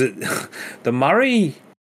long. Because the Murray,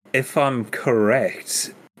 if I'm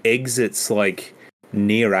correct, exits like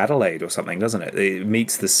near Adelaide or something, doesn't it? It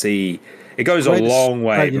meets the sea. It goes a long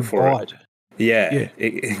way before.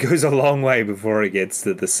 It goes a long way before it gets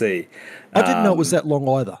to the sea. I didn't know it was that long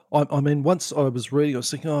either. I mean, once I was reading, I was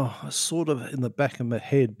thinking, sort of in the back of my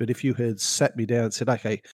head. But if you had sat me down and said,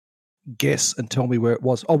 okay, guess and tell me where it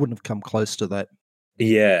was, I wouldn't have come close to that.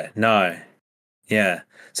 Yeah, no. Yeah.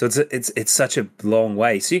 So it's such a long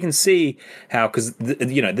way. So you can see how, because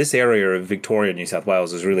this area of Victoria, New South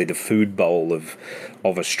Wales is really the food bowl of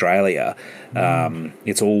Australia.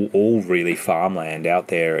 It's all really farmland out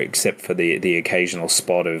there, except for the occasional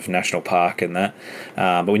spot of national park and that.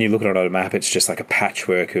 But when you look at it on a map, it's just like a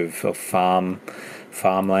patchwork of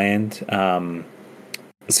farmland.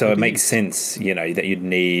 So it makes sense, that you'd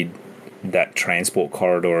need that transport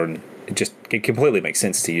corridor, and it completely makes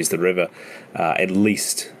sense to use the river, at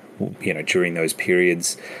least, during those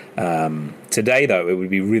periods. Today, though, it would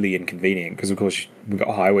be really inconvenient because, of course, we've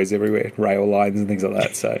got highways everywhere, rail lines and things like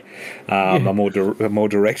that. So a more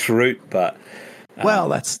direct route, but well,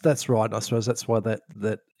 that's right. I suppose that's why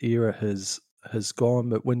that era has gone.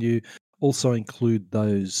 But when you also include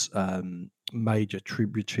those major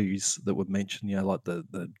tributaries that were mentioned, like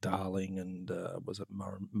the Darling and was it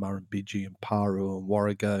Murrumbidgee and Paru and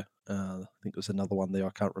Warrego? I think there was another one there.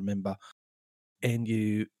 I can't remember. And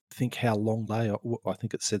you think how long they are. I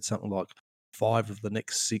think it said something like 5 of the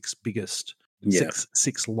next 6 biggest,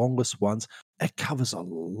 six longest ones. It covers a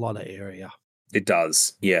lot of area. It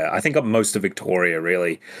does, yeah. I think of most of Victoria,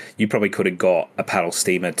 really. You probably could have got a paddle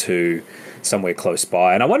steamer to somewhere close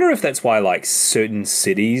by. And I wonder if that's why, like, certain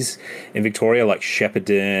cities in Victoria, like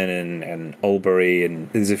Shepparton and Albury, and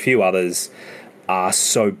there's a few others, are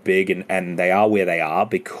so big and they are where they are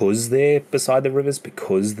because they're beside the rivers,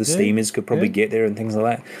 because the steamers could probably get there and things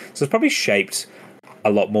like that. So it's probably shaped a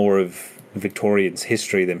lot more of Victorians'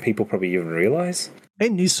 history than people probably even realise.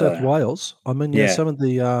 And New South Wales. I mean, some of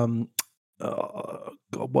the...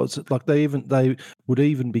 God, was it like they would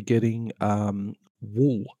even be getting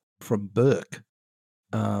wool from Burke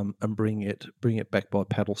and bring it back by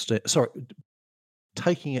paddle steamer. Sorry,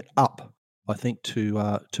 taking it up, I think,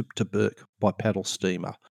 to Burke by paddle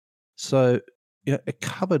steamer. So it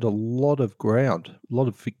covered a lot of ground, a lot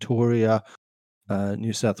of Victoria,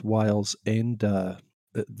 New South Wales, and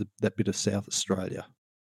that bit of South Australia.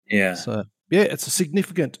 Yeah. So it's a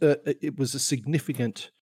significant. It was a significant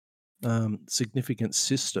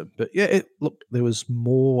system. But look, there was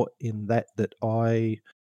more in that I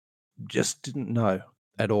just didn't know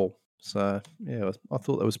at all. So I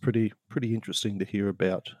thought that was pretty interesting to hear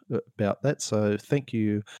about that. So thank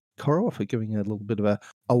you, Coral, for giving a little bit of a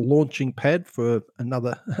launching pad for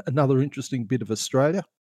another interesting bit of Australia.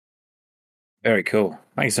 Very cool.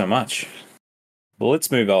 Thanks so much. Well,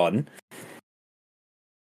 let's move on.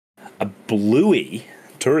 A Bluey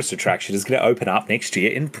tourist attraction is going to open up next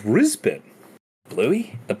year in Brisbane.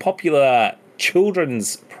 Bluey, the popular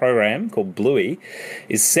children's program called Bluey,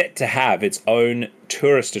 is set to have its own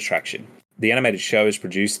tourist attraction. The animated show is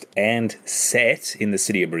produced and set in the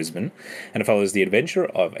city of Brisbane, and it follows the adventure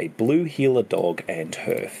of a blue heeler dog and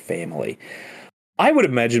her family. I would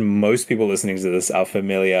imagine most people listening to this are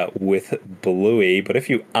familiar with Bluey, but if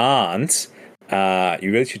you aren't,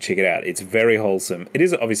 you really should check it out. It's very wholesome. It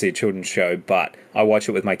is obviously a children's show, but I watch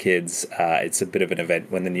it with my kids. It's a bit of an event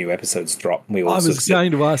when the new episodes drop. I was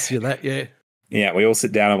going to ask you that, yeah. Yeah, we all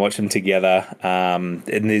sit down and watch them together. And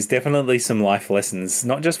there's definitely some life lessons,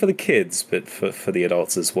 not just for the kids, but for the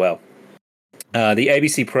adults as well. The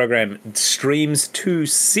ABC program streams to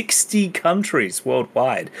 60 countries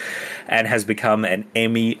worldwide and has become an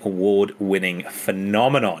Emmy Award-winning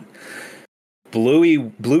phenomenon.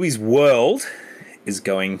 Bluey's World is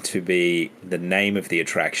going to be the name of the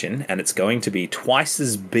attraction, and it's going to be twice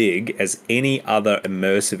as big as any other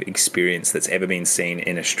immersive experience that's ever been seen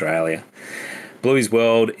in Australia. Bluey's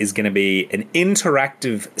World is going to be an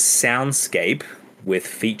interactive soundscape with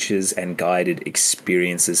features and guided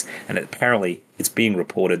experiences, and apparently it's being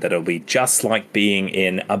reported that it'll be just like being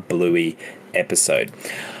in a Bluey episode.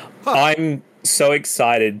 I'm so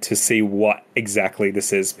excited to see what exactly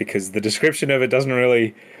this is, because the description of it doesn't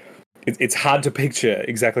really... It's hard to picture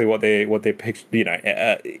exactly what they're picturing.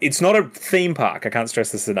 It's not a theme park. I can't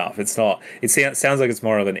stress this enough. It's not. It sounds like it's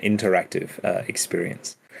more of an interactive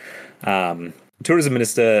experience. Tourism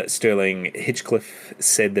Minister Sterling Hitchcliffe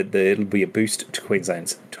said that it'll be a boost to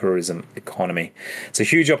Queensland's tourism economy. It's a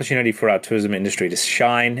huge opportunity for our tourism industry to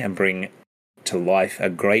shine and bring to life a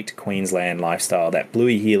great Queensland lifestyle that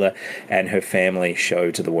Bluey Heeler and her family show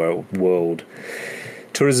to the world.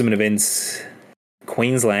 Tourism and Events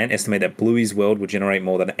Queensland estimate that Bluey's World will generate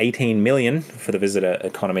more than 18 million for the visitor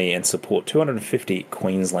economy and support 250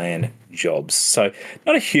 Queensland jobs. So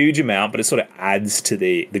not a huge amount, but it sort of adds to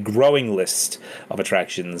the growing list of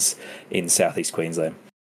attractions in southeast Queensland.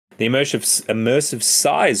 The immersive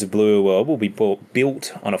size of Bluey World will be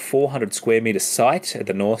built on a 400 square metre site at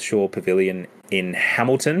the North Shore Pavilion in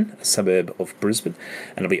Hamilton, a suburb of Brisbane,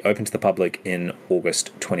 and it'll be open to the public in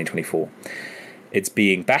August 2024. It's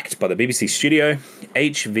being backed by the BBC Studio,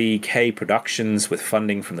 HVK Productions, with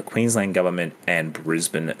funding from the Queensland Government and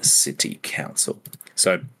Brisbane City Council.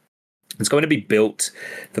 So it's going to be built,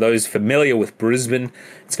 for those familiar with Brisbane,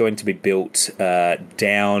 it's going to be built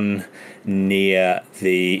down near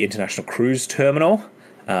the International Cruise Terminal,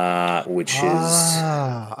 which is...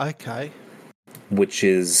 okay. which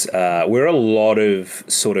is where a lot of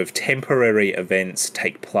sort of temporary events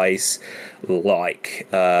take place, like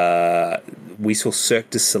we saw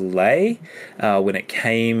Cirque du Soleil when it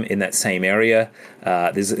came in that same area.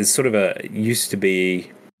 There's sort of used to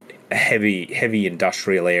be a heavy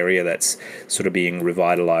industrial area that's sort of being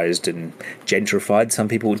revitalized and gentrified, some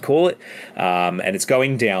people would call it, and it's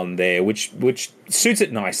going down there, which suits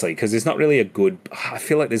it nicely because there's not really a good. I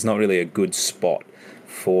feel like there's not really a good spot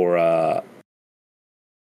for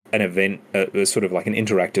an event, sort of like an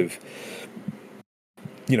interactive.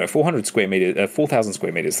 400 square meters, 4,000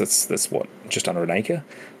 square meters. That's what, just under an acre.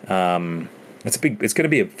 It's going to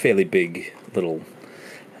be a fairly big little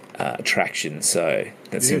attraction, so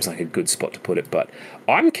that seems like a good spot to put it. But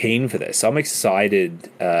I'm keen for this. I'm excited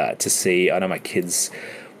to see. I know my kids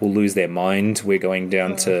will lose their mind. We're going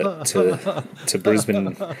down to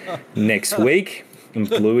Brisbane next week. And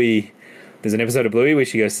Bluey, there's an episode of Bluey where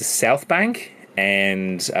she goes to South Bank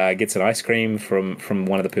and gets an ice cream from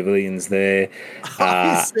one of the pavilions there.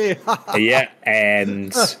 Yeah,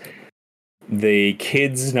 and the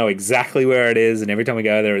kids know exactly where it is, and every time we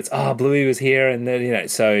go there, it's Bluey was here, and then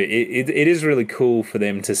so it is really cool for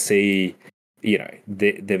them to see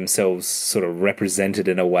themselves sort of represented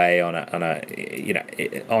in a way on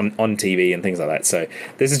TV and things like that. So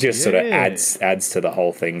this is just sort of adds to the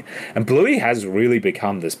whole thing, and Bluey has really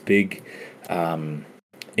become this big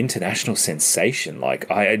international sensation. Like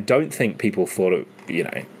I don't think people thought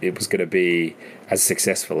it was going to be as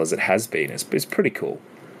successful as it has been. It's pretty cool.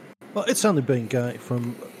 Well, it's only been going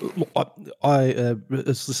from. I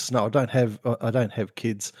don't have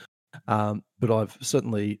kids, but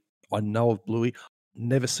I know of Bluey.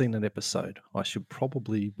 Never seen an episode. I should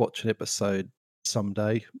probably watch an episode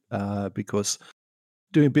someday because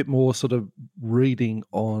doing a bit more sort of reading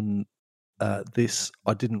on this,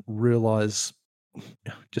 I didn't realise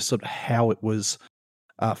just sort of how it was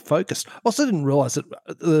focused. I also didn't realise that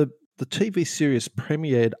the TV series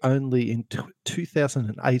premiered only in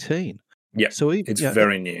 2018. Yeah, so it's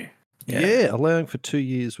very new. Yeah, allowing for 2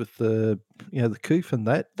 years with the coof and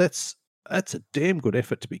that's a damn good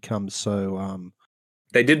effort to become so.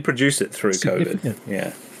 They did produce it through COVID.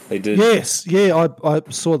 Yeah, they did. Yes, yeah, I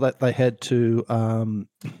saw that they had to.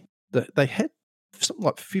 They had something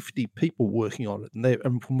like 50 people working on it,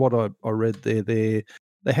 and from what I read they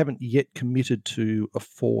haven't yet committed to a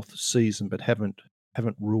fourth season, but haven't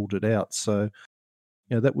ruled it out. So,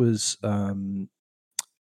 that was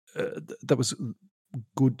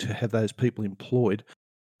good to have those people employed.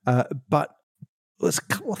 But there's a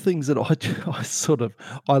couple of things that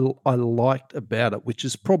I liked about it, which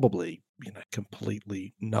is probably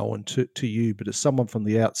completely known to you, but as someone from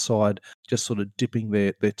the outside, just sort of dipping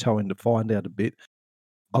their toe in to find out a bit.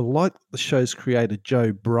 I like the show's creator,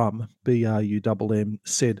 Joe Brum, Brumm,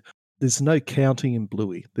 said, "There's no counting in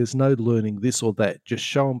Bluey. There's no learning this or that. Just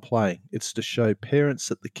show them playing. It's to show parents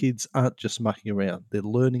that the kids aren't just mucking around. They're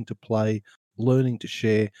learning to play, learning to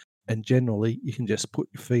share, and generally you can just put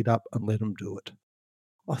your feet up and let them do it."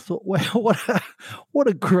 I thought, wow, what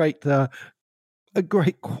a great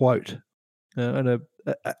quote and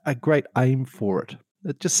a great aim for it.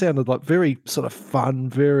 It just sounded like very sort of fun,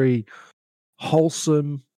 very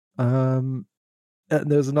wholesome. And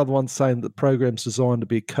there's another one saying that the program's designed to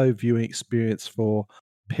be a co-viewing experience for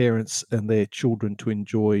parents and their children to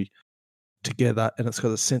enjoy together, and it's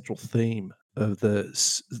got a central theme of the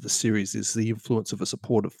series is the influence of a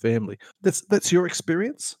supportive family. That's your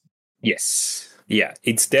experience? Yes. Yeah,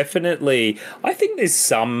 it's definitely. I think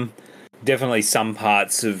there's definitely some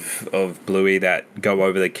parts of Bluey that go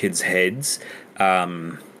over the kids' heads.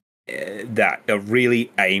 That are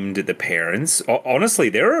really aimed at the parents. Honestly,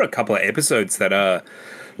 there are a couple of episodes that are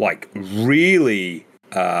like really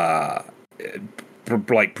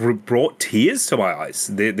brought tears to my eyes.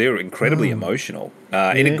 They're incredibly emotional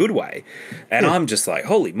in a good way, and I'm just like,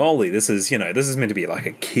 holy moly, this is meant to be like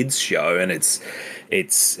a kids show, and it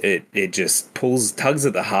just tugs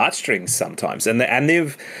at the heartstrings sometimes, and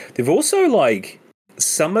they've also like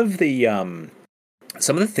some of the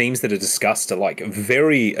themes that are discussed are like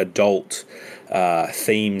very adult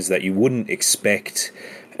themes that you wouldn't expect.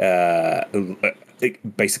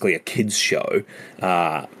 Basically, a kids show,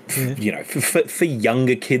 for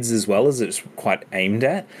younger kids as well, as it's quite aimed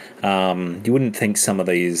at. You wouldn't think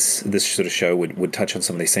this sort of show would touch on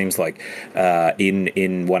some of these themes. Like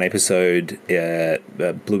in one episode,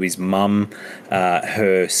 Bluey's mum,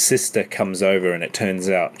 her sister comes over, and it turns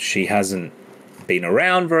out she hasn't been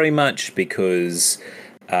around very much because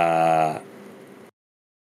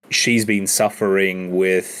she's been suffering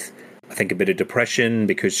with I think a bit of depression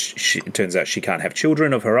because it turns out she can't have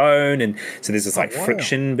children of her own, and so there's this like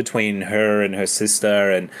friction between her and her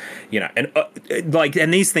sister, and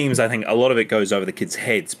and these themes, I think a lot of it goes over the kids'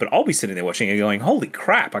 heads, but I'll be sitting there watching it going, holy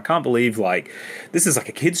crap, I can't believe like this is like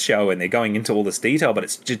a kids show and they're going into all this detail, but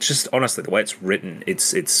it's just honestly the way it's written,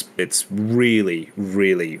 it's really,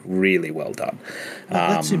 really, really well done.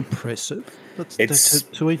 That's impressive.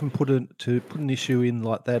 To even put an issue in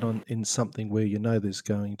like that in something where there's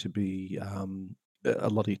going to be a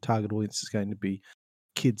lot of your target audience is going to be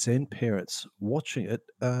kids and parents watching it,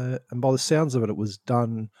 and by the sounds of it, it was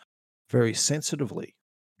done very sensitively.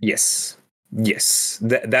 Yes.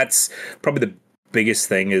 That's probably the biggest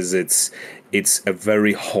thing. Is it's a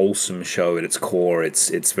very wholesome show at its core.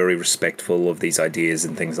 It's very respectful of these ideas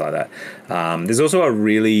and things like that. There's also a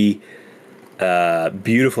really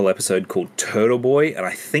beautiful episode called Turtle Boy, and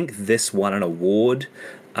I think this won an award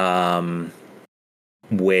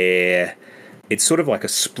where it's sort of like a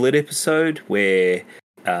split episode where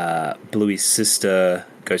Bluey's sister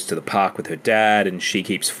goes to the park with her dad, and she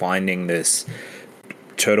keeps finding this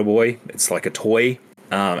Turtle Boy. It's like a toy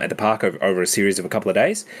at the park over a series of a couple of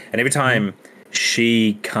days, and every time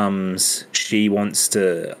she comes, she wants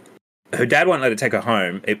to. Her dad won't let her take her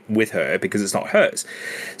home with her because it's not hers.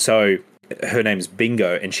 So her name's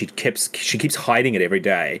Bingo, and she keeps hiding it every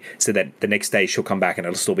day so that the next day she'll come back and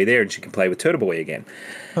it'll still be there and she can play with Turtle Boy again.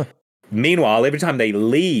 Huh. Meanwhile, every time they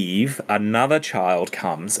leave, another child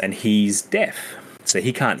comes and he's deaf, so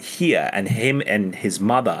he can't hear, and him and his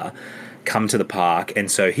mother come to the park, and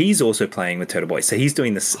so he's also playing with Turtle Boy. So he's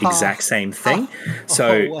doing this exact same thing.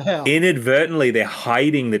 So inadvertently, they're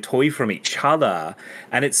hiding the toy from each other,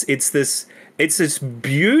 and it's this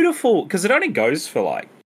beautiful, because it only goes for like,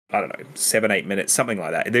 I don't know, 7-8 minutes, something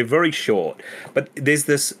like that. They're very short, but there's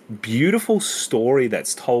this beautiful story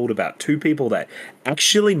that's told about two people that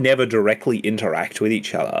actually never directly interact with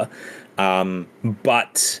each other,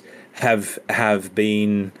 but have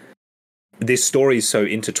been. Their story is so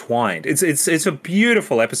intertwined. It's a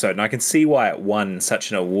beautiful episode, and I can see why it won such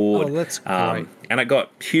an award. Oh, that's great. And it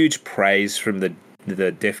got huge praise from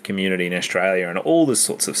the deaf community in Australia and all this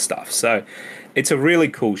sorts of stuff. So it's a really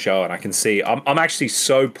cool show, and I can see. I'm actually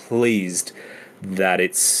so pleased that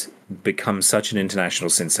it's become such an international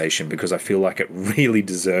sensation, because I feel like it really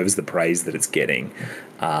deserves the praise that it's getting.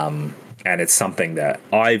 And it's something that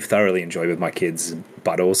I've thoroughly enjoyed with my kids,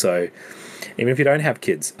 but also, even if you don't have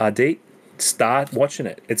kids, start watching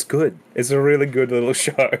it. It's good. It's a really good little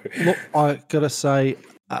show. Look, I gotta say,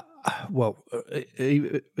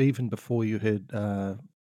 even before you had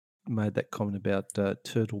made that comment about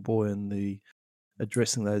Turtle Boy and the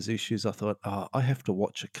addressing those issues, I thought, I have to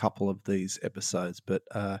watch a couple of these episodes, but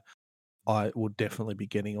I will definitely be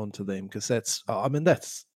getting onto them, because that's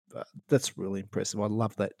really impressive. I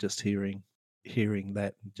love that, just hearing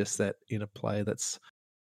that, just that interplay.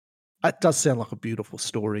 It does sound like a beautiful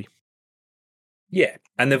story. Yeah,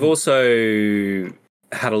 and they've also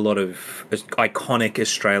had a lot of iconic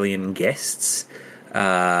Australian guests,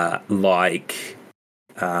 like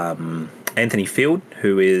Anthony Field,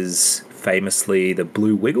 who is famously the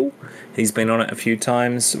Blue Wiggle. He's been on it a few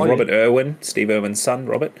times. Robert Irwin, Steve Irwin's son,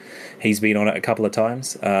 Robert. He's been on it a couple of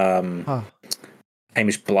times.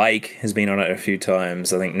 Hamish Blake has been on it a few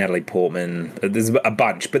times. I think Natalie Portman. There's a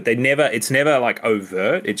bunch, but it's never like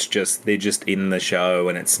overt. It's just, they're just in the show,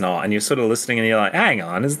 and it's not. And you're sort of listening and you're like, hang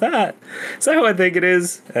on, is that who I think it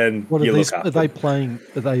is? And what you look up. Are they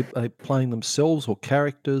playing themselves or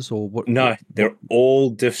characters, or what? No, they're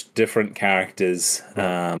all different characters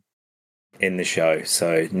in the show.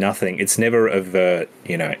 So nothing, it's never overt,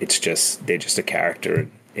 it's just, they're just a character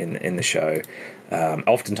in the show.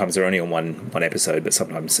 Oftentimes they're only on one episode, but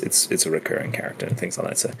sometimes it's a recurring character and things like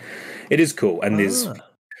that. So it is cool. And there's,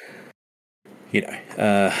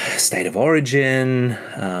 State of Origin.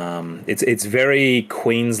 It's very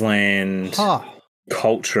Queensland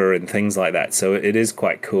culture and things like that. So it is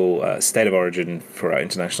quite cool. State of Origin, for our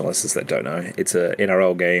international listeners that don't know, it's a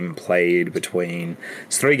NRL game played between.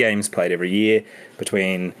 It's 3 games played every year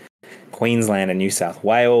between Queensland and New South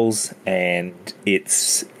Wales, and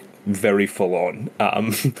it's very full on.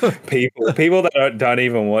 People that don't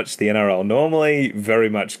even watch the NRL normally very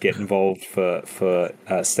much get involved for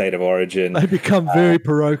State of Origin. They become very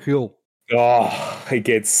parochial.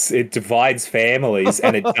 It divides families,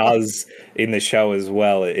 and it does in the show as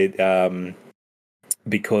well.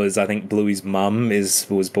 Because I think Bluey's mum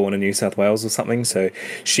was born in New South Wales or something, so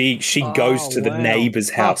she goes to the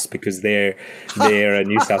neighbour's house because they're a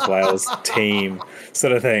New South Wales team,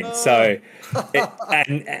 sort of thing. So,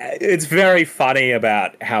 and it's very funny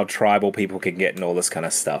about how tribal people can get and all this kind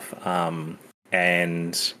of stuff.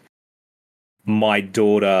 And my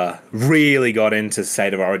daughter really got into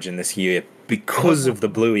State of Origin this year because of the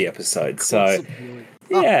Bluey episode. So,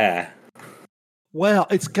 yeah. Wow,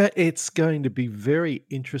 it's going to be very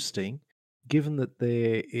interesting, given that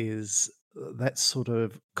there is that sort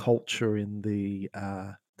of culture in the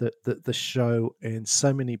show, and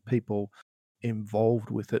so many people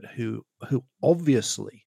involved with it who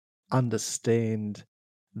obviously understand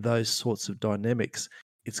those sorts of dynamics.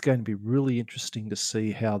 It's going to be really interesting to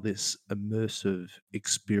see how this immersive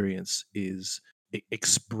experience is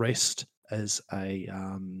expressed as a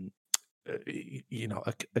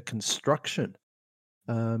construction.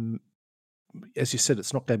 um, as you said,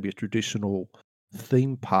 it's not going to be a traditional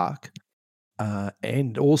theme park.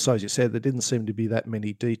 And also, as you said, there didn't seem to be that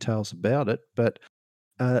many details about it, but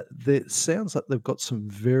it sounds like they've got some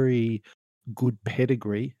very good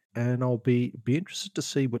pedigree, and I'll be interested to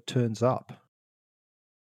see what turns up.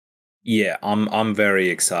 Yeah, I'm very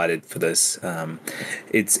excited for this.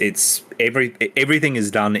 It's everything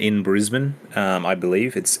is done in Brisbane. I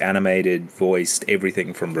believe it's animated, voiced,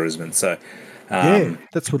 everything from Brisbane. So, Yeah,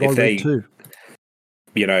 that's what I if read they, too.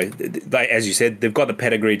 they, as you said, they've got the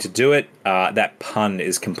pedigree to do it. That pun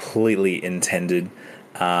is completely intended.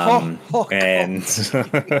 And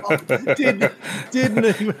Didn't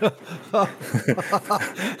even.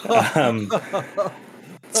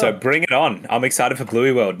 so bring it on. I'm excited for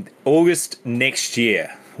Bluey World. August next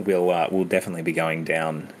year, we'll definitely be going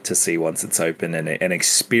down to see once it's open and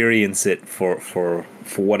experience it for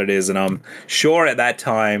what it is. And I'm sure at that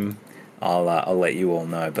time I'll let you all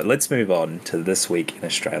know. But let's move on to this week in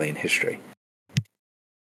Australian history.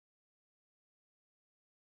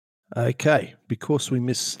 Okay, because we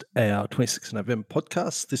missed our 26th of November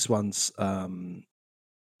podcast, this one's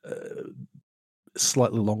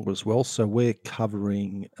slightly longer as well. So we're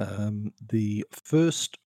covering the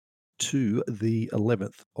 1st to the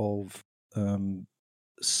 11th of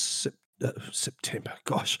September.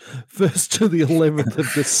 Gosh, 1st to the 11th of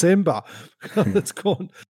December. It's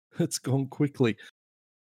gone quickly.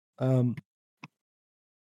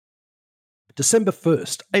 December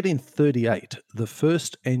 1st, 1838, the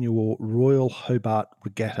first annual Royal Hobart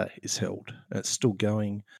Regatta is held. It's still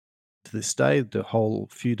going to this day, the whole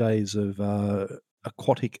few days of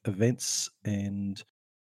aquatic events, and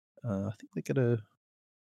I think they get a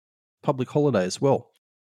public holiday as well.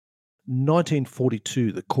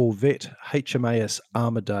 1942, the corvette HMAS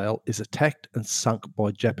Armidale is attacked and sunk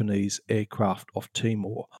by Japanese aircraft off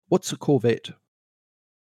Timor. What's a corvette?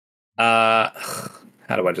 How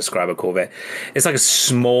do I describe a corvette? It's like a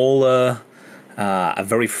smaller, a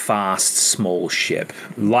very fast, small ship,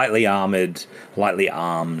 lightly armored, lightly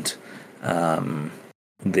armed. They're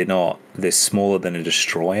smaller than a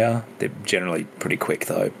destroyer. They're generally pretty quick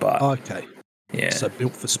though, but Okay. yeah. So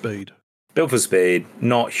built for speed. Built for speed,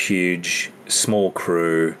 not huge, small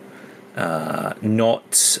crew,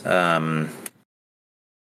 not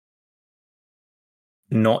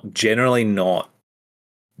generally not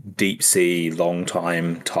deep sea, long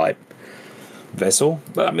time type vessel.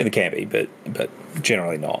 But I mean, it can be, but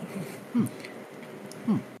generally not.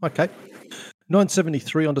 Okay.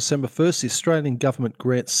 1973, on December 1st, the Australian government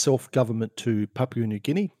grants self-government to Papua New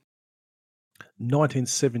Guinea.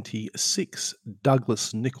 1976,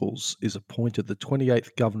 Douglas Nicholls is appointed the 28th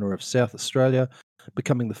Governor of South Australia,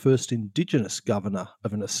 becoming the first Indigenous Governor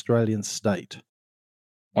of an Australian state.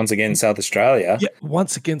 Once again, South Australia. Yeah,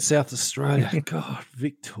 once again, South Australia. God,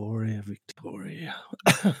 Victoria.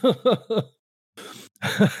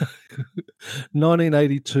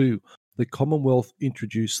 1982, the Commonwealth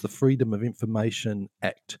introduced the Freedom of Information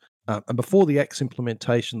Act. And before the Act's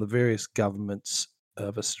implementation, the various governments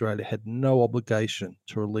of Australia had no obligation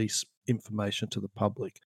to release information to the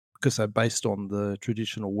public because they're based on the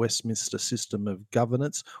traditional Westminster system of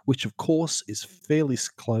governance, which, of course, is fairly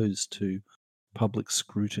closed to public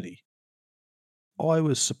scrutiny. I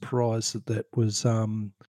was surprised that was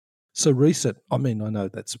so recent. I mean, I know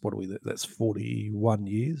that's 41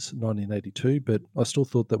 years, 1982, but I still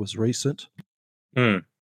thought that was recent for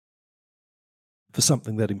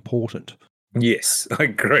something that important. Yes, I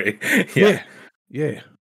agree. Yeah.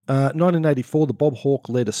 1984, the Bob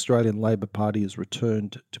Hawke-led Australian Labor Party has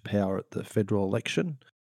returned to power at the federal election.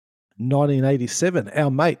 1987,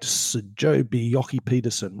 our mate Sir Joe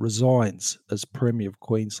Bioki-Peterson resigns as Premier of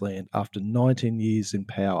Queensland after 19 years in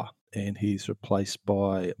power, and he's replaced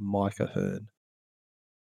by Micah Hearn.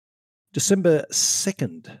 December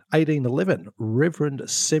 2nd, 1811, Reverend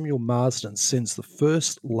Samuel Marsden sends the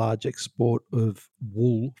first large export of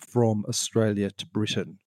wool from Australia to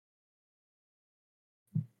Britain.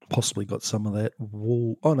 Possibly got some of that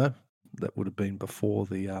wool. Oh, no. That would have been before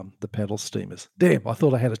the paddle steamers. Damn, I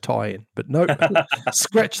thought I had a tie-in, but nope.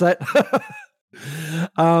 Scratch that.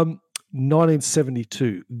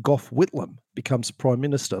 1972, Gough Whitlam becomes Prime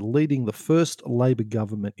Minister, leading the first Labor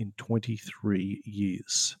government in 23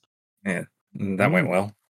 years. Yeah, that went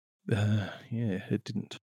well. Yeah, it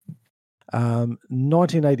didn't.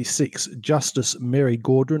 1986, Justice Mary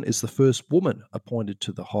Gaudron is the first woman appointed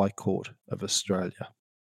to the High Court of Australia.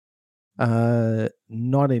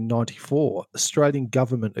 1994, Australian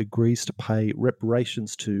government agrees to pay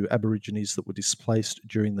reparations to Aborigines that were displaced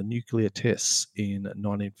during the nuclear tests in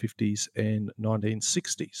 1950s and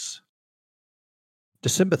 1960s.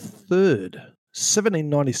 December 3rd,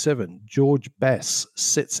 1797, George Bass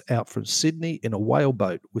sets out from Sydney in a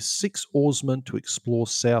whaleboat with 6 oarsmen to explore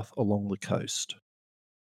south along the coast.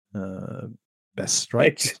 Bass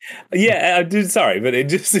Strait. Yeah, I did. Sorry, but it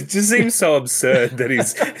just seems so absurd that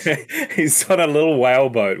he's on a little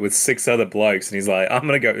whaleboat with 6 other blokes, and he's like, "I'm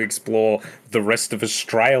going to go explore the rest of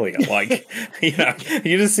Australia." Like,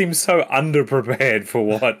 you just seem so underprepared for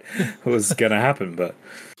what was going to happen. But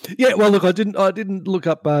yeah, well, look, I didn't look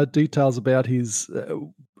up details about his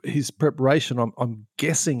preparation. I'm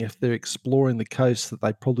guessing if they're exploring the coast, that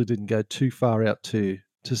they probably didn't go too far out to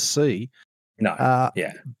sea. No,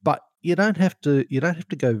 yeah, but you don't have to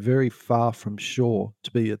go very far from shore to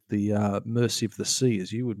be at the mercy of the sea,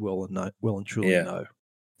 as you would well and truly know.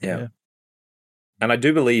 Yeah. And I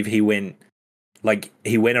do believe he went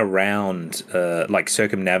around,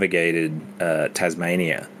 circumnavigated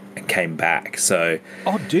Tasmania and came back. So,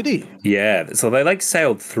 did he? Yeah. So they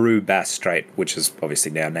sailed through Bass Strait, which is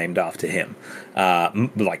obviously now named after him,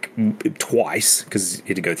 twice, because he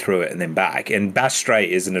had to go through it and then back. And Bass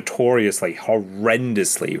Strait is a notoriously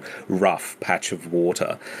horrendously rough patch of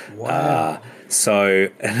water. Wow.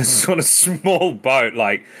 And it's sort of small boat,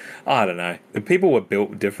 I don't know. The people were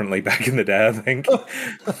built differently back in the day, I think.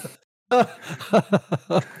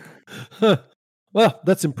 Well,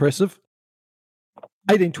 that's impressive.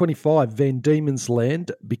 1825, Van Diemen's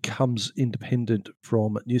Land becomes independent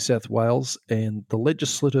from New South Wales, and the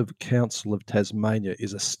Legislative Council of Tasmania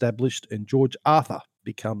is established, and George Arthur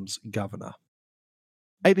becomes governor.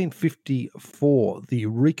 1854, the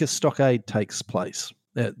Eureka Stockade takes place.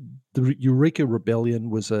 The Eureka Rebellion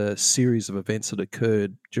was a series of events that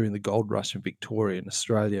occurred during the gold rush in Victoria and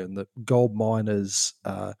Australia, and the gold miners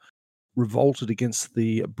revolted against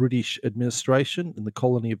the British administration in the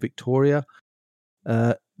colony of Victoria.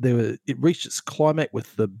 It reached its climax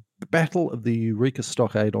with the Battle of the Eureka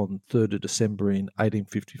Stockade on 3rd of December in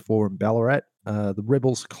 1854 in Ballarat. The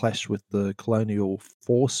rebels clashed with the colonial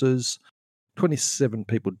forces. 27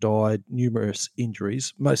 people died, numerous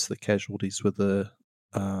injuries. Most of the casualties were the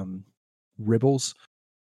rebels.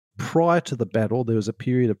 Prior to the battle, there was a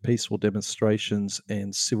period of peaceful demonstrations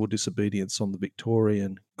and civil disobedience on the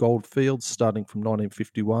Victorian goldfields starting from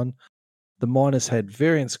 1951. The miners had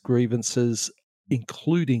various grievances,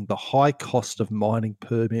 including the high cost of mining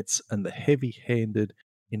permits and the heavy-handed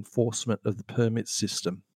enforcement of the permit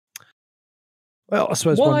system. Well, I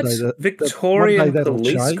suppose one day Victorian that'll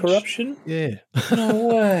police change. Corruption? Yeah. No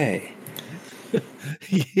way.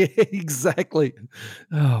 Yeah, exactly.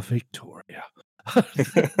 Oh, Victoria.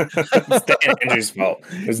 It's Dan Andrews' fault.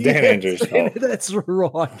 It's Dan Andrews' fault. That's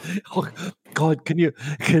right. Oh, God, can you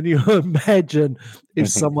imagine if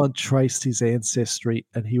someone traced his ancestry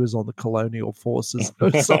and he was on the colonial forces?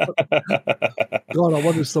 God, I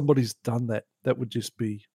wonder if somebody's done that.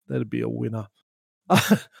 That'd be a winner.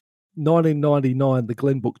 1999, the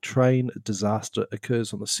Glenbrook train disaster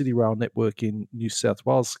occurs on the City Rail network in New South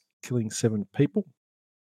Wales, killing 7 people.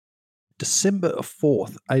 December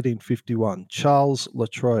 4th, 1851, Charles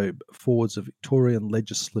Latrobe forwards a Victorian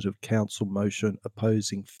Legislative Council motion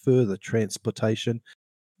opposing further transportation,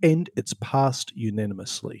 and it's passed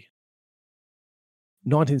unanimously.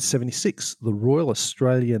 1976, the Royal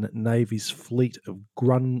Australian Navy's fleet of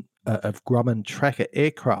Grumman tracker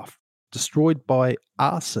aircraft destroyed by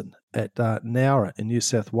arson at Nowra in New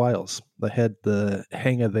South Wales. They had the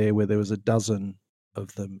hangar there where there was a dozen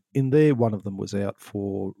of them in there. One of them was out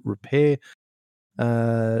for repair.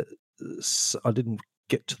 So I didn't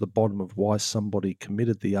get to the bottom of why somebody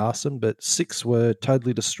committed the arson, but 6 were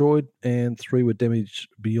totally destroyed and 3 were damaged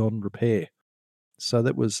beyond repair. So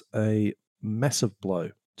that was a massive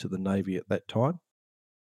blow to the Navy at that time.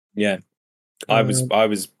 Yeah. I was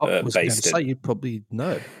based at. You probably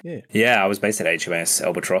know. Yeah. Yeah, I was based at HMS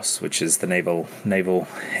Albatross, which is the naval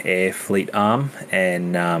air fleet arm,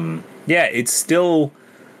 and it's still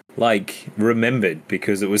remembered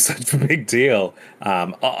because it was such a big deal.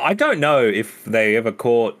 I don't know if they ever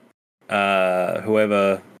caught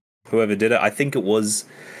whoever did it. I think it was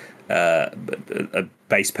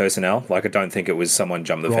base personnel. Like, I don't think it was someone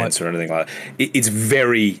jumped the Right. fence or anything like that. It's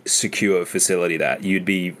very secure facility that you'd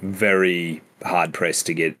be very hard pressed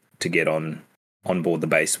to get on board the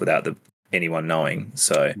base without anyone knowing.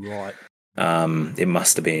 So Right. it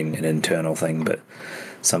must have been an internal thing, but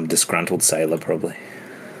some disgruntled sailor probably.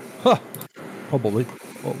 Huh, probably.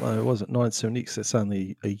 Although it wasn't 1976, that's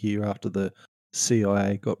only a year after the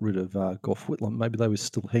CIA got rid of Gough Whitlam. Maybe they were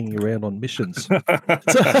still hanging around on missions. They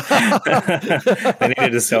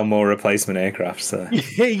needed to sell more replacement aircraft. So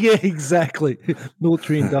Yeah, exactly.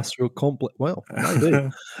 Military-industrial complex. Well, maybe.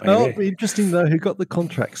 Oh, it'd be interesting, though, who got the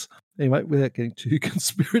contracts. Anyway, without getting too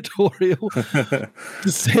conspiratorial,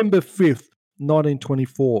 December 5th,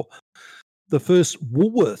 1924. The first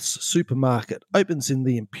Woolworths supermarket opens in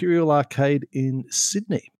the Imperial Arcade in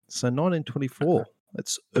Sydney. So 1924.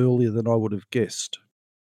 That's earlier than I would have guessed.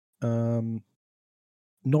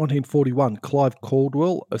 1941, Clive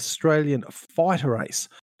Caldwell, Australian fighter ace,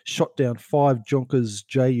 shot down 5 Junkers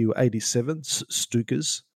Ju-87s,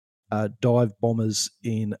 Stukas, dive bombers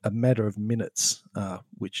in a matter of minutes,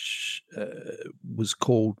 which was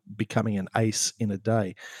called becoming an ace in a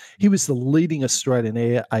day. He was the leading Australian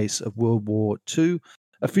air ace of World War II,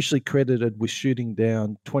 officially credited with shooting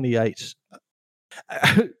down 28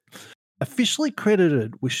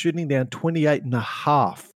 and a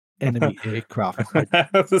half enemy aircraft.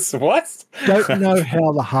 What? Don't know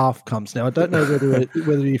how the half comes now. I don't know whether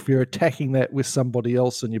if you're attacking that with somebody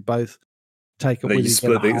else and you both take it with you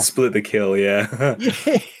split the kill, yeah.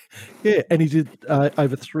 Yeah, and he did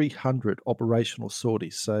over 300 operational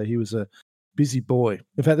sorties, so he was a busy boy.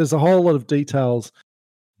 In fact, there's a whole lot of details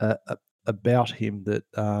about him that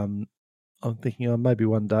I'm thinking, maybe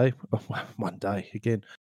one day again,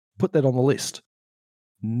 put that on the list.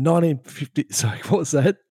 1950. Sorry, what was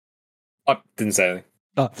that? I didn't say anything.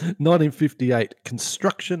 1958,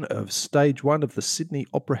 construction of Stage 1 of the Sydney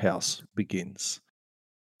Opera House begins.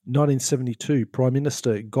 1972, Prime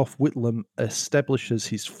Minister Gough Whitlam establishes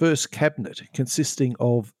his first cabinet consisting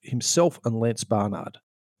of himself and Lance Barnard.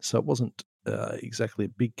 So it wasn't exactly a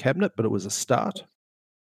big cabinet, but it was a start.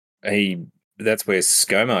 That's where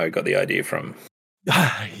ScoMo got the idea from.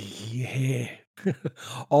 Yeah.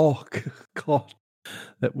 Oh, God.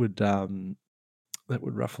 That would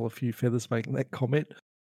ruffle a few feathers making that comment.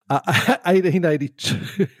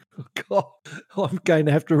 1882. God, I'm going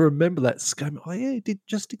to have to remember that. Oh, yeah, he did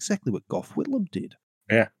just exactly what Gough Whitlam did.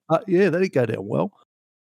 Yeah. Yeah, that'd go down well.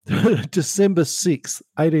 December 6th,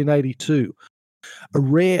 1882. A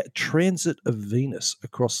rare transit of Venus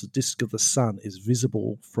across the disk of the sun is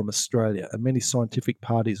visible from Australia, and many scientific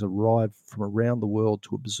parties arrive from around the world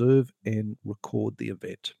to observe and record the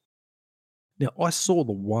event. Now, I saw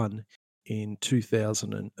the one in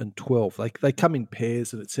 2012. They come in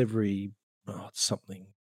pairs, and it's every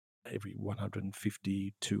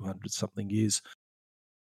 150, 200 something years.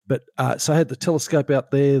 But so I had the telescope out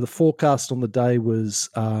there. The forecast on the day was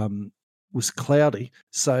cloudy,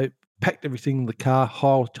 so packed everything in the car,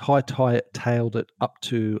 high-tailed it up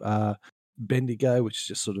to Bendigo, which is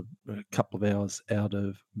just sort of a couple of hours out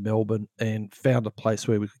of Melbourne, and found a place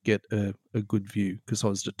where we could get a good view, because I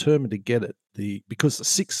was determined to get it. Because the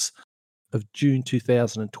 6th of June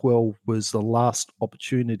 2012 was the last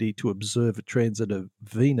opportunity to observe a transit of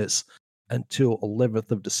Venus until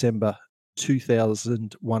 11th of December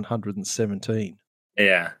 2117.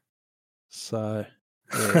 Yeah. So,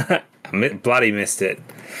 yeah. Bloody missed it.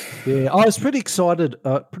 Yeah, I was pretty excited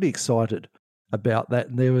about that.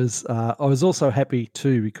 And there was, I was also happy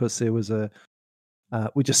too, because there was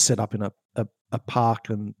we just set up in a park,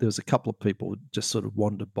 and there was a couple of people who just sort of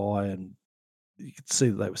wandered by, and you could see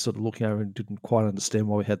that they were sort of looking over and didn't quite understand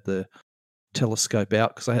why we had the telescope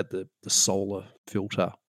out, because I had the solar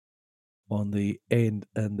filter on the end,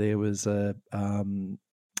 and there was a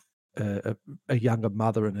younger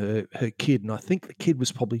mother and her kid, and I think the kid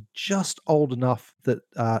was probably just old enough that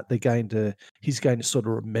he's going to sort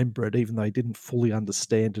of remember it, even though he didn't fully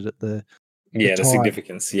understand it at the time.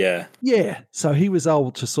 Significance, yeah. So he was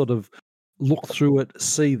able to sort of look through it,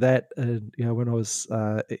 see that, and when I was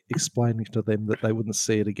explaining to them that they wouldn't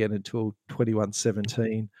see it again until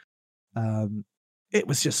 2117, it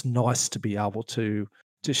was just nice to be able to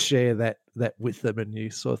share that with them, and you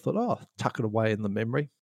sort of thought, tuck it away in the memory.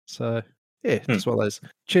 So, yeah, just one of those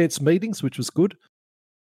chance meetings, which was good.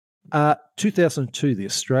 2002, the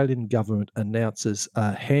Australian government announces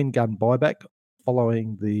a handgun buyback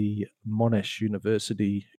following the Monash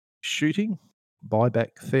University shooting.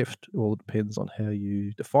 Buyback, theft, all depends on how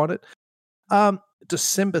you define it.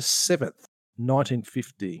 December 7th,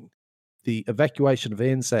 1915, the evacuation of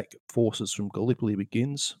Anzac forces from Gallipoli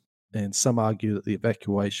begins. and some argue that the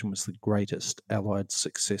evacuation was the greatest Allied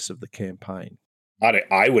success of the campaign.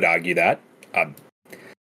 I would argue that.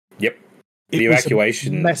 Yep. The It was a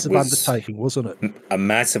evacuation massive was undertaking, wasn't it? a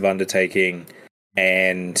massive undertaking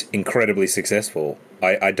and incredibly successful.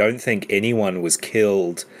 I don't think anyone was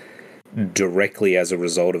killed directly as a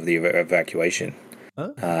result of the evacuation.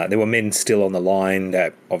 Oh. There were men still on the line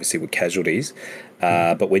that obviously were casualties,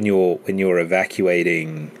 but when you're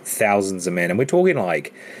evacuating thousands of men, and we're talking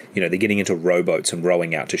like, they're getting into rowboats and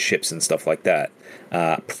rowing out to ships and stuff like that,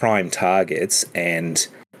 prime targets, and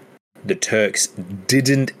the Turks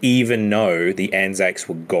didn't even know the Anzacs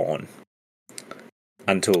were gone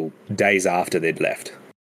until days after they'd left.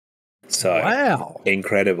 So, wow.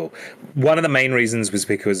 Incredible. One of the main reasons was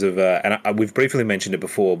because of, we've briefly mentioned it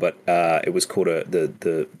before, but it was called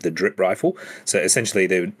the drip rifle. So essentially,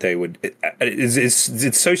 they would.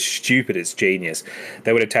 It's so stupid. It's genius.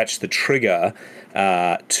 They would attach the trigger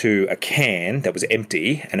to a can that was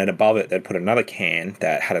empty, and then above it, they'd put another can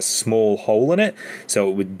that had a small hole in it, so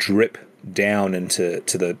it would drip down into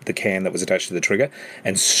the can that was attached to the trigger,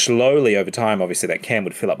 and slowly over time, obviously that can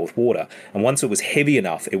would fill up with water, and once it was heavy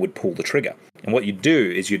enough, it would pull the trigger. And what you'd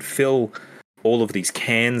do is you'd fill all of these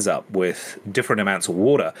cans up with different amounts of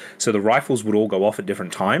water, so the rifles would all go off at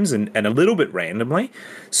different times and a little bit randomly,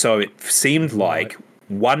 so it seemed like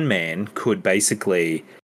one man could basically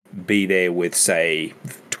be there with, say,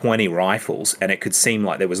 20 rifles, and it could seem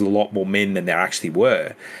like there was a lot more men than there actually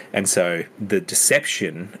were. And so the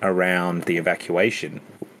deception around the evacuation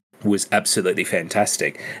was absolutely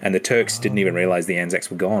fantastic. And the Turks didn't even realize the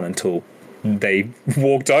Anzacs were gone until they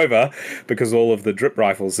walked over, because all of the drip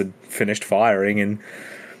rifles had finished firing, and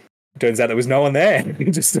turns out there was no one there,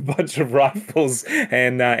 just a bunch of rifles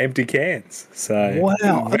and empty cans. So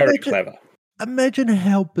very clever. Imagine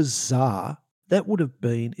how bizarre that would have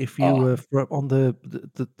been if you were on the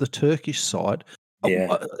Turkish side.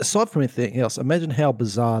 Yeah. Aside from anything else, imagine how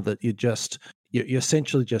bizarre that you're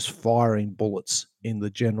essentially just firing bullets in the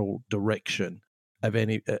general direction of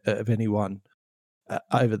anyone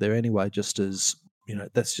over there anyway. Just as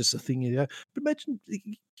that's just a thing. But imagine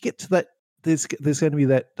you get to that. There's going to be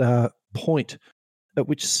that point at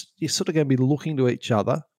which you're sort of going to be looking to each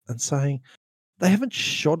other and saying, they haven't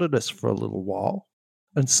shot at us for a little while.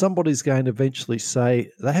 And somebody's going to eventually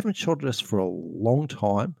say, they haven't shot at us for a long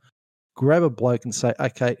time. Grab a bloke and say,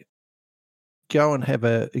 okay, go and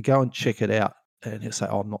check it out. And he'll say,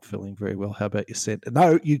 oh, I'm not feeling very well. How about you send?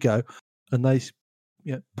 No, you go. And they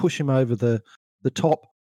push him over the top,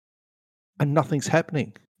 and nothing's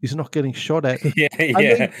happening. He's not getting shot at. Yeah. And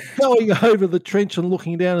then going over the trench and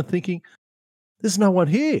looking down and thinking, there's no one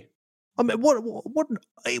here. I mean, what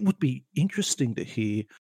it would be interesting to hear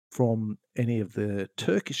from any of the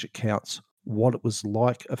Turkish accounts what it was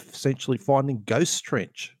like essentially finding Ghost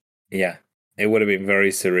Trench. Yeah, it would have been very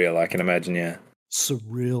surreal, I can imagine, yeah.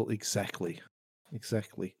 Surreal, exactly.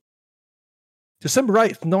 December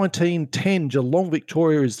 8th, 1910, Geelong,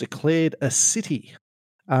 Victoria is declared a city.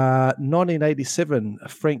 1987,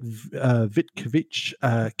 Frank Vitkovich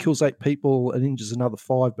kills 8 people and injures another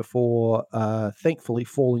 5 before thankfully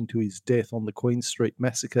falling to his death on the Queen Street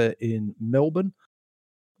massacre in Melbourne.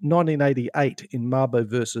 1988, in Mabo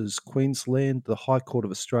versus Queensland, the High Court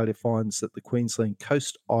of Australia finds that the Queensland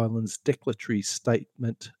Coast Islands Declaratory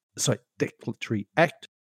Act,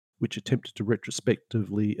 which attempted to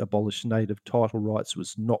retrospectively abolish native title rights,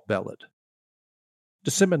 was not valid.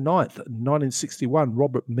 December 9th, 1961,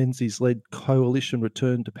 Robert Menzies-led coalition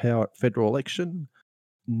returned to power at federal election.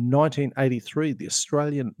 1983, the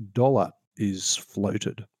Australian dollar is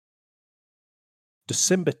floated.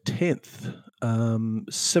 December 10th,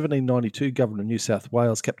 1792, Governor of New South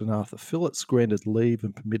Wales, Captain Arthur Phillips, granted leave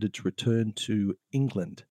and permitted to return to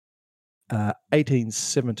England.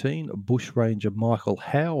 1817, bushranger Michael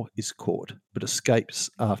Howe is caught, but escapes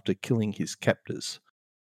after killing his captors.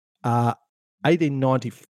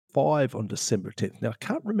 1895 on December 10th. Now, I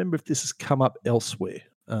can't remember if this has come up elsewhere,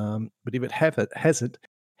 but if it hasn't,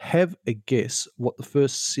 have a guess what the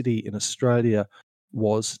first city in Australia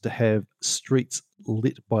was to have streets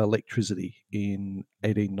lit by electricity in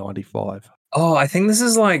 1895. Oh, I think this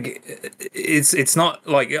is like, it's not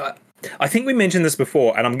like, I think we mentioned this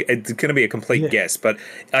before, and it's going to be a complete guess, but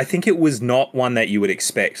I think it was not one that you would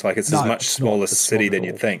expect. Like, it's a much smaller city than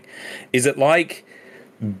you'd think. Is it like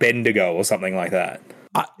Bendigo or something like that?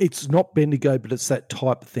 It's not Bendigo, but it's that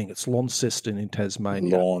type of thing. It's Launceston in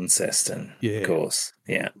Tasmania. Launceston, of course.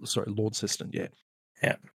 Yeah. Sorry, Launceston, yeah.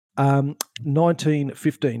 Yeah.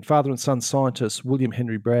 1915, father and son scientists William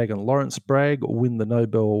Henry Bragg and Lawrence Bragg win the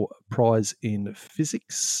Nobel Prize in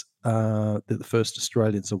Physics. they're the first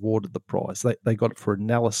Australians awarded the prize. They got it for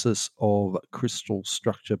analysis of crystal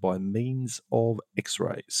structure by means of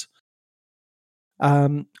X-rays.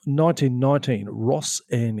 1919, Ross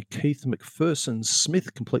and Keith McPherson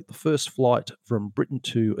Smith complete the first flight from Britain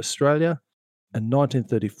to Australia. And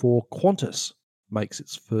 1934, Qantas makes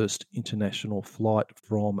its first international flight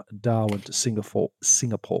from Darwin to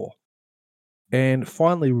Singapore. And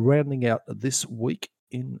finally, rounding out this week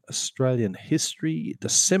in Australian history,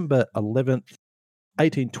 December 11th,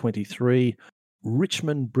 1823,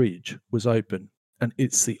 Richmond Bridge was opened, and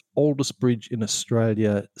it's the oldest bridge in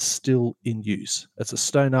Australia still in use. It's a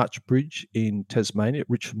stone arch bridge in Tasmania.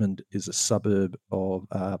 Richmond is a suburb of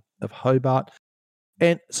Hobart,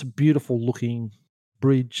 and it's a beautiful looking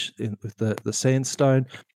bridge with the sandstone.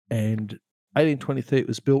 And 1823 it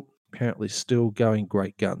was built, apparently still going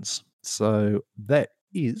great guns. So that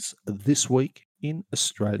is this week in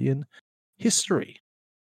Australian history.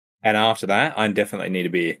 And after that, I definitely need a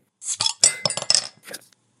beer.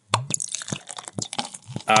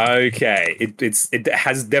 Okay, it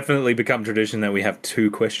has definitely become tradition that we have two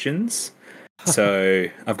questions. So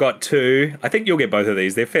I've got two. I think you'll get both of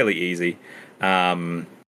these. They're fairly easy.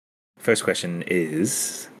 First question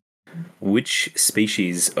is, which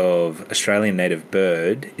species of Australian native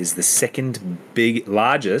bird is the second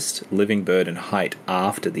largest living bird in height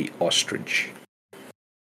after the ostrich?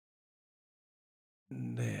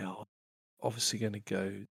 Now, obviously going to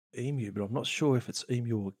go emu, but I'm not sure if it's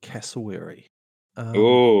emu or cassowary.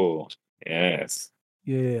 Oh, yes.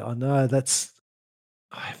 Yeah, I know. I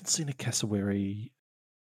haven't seen a cassowary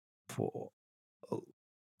for.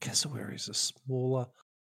 Cassowaries are smaller.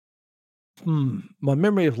 My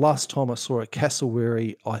memory of last time I saw a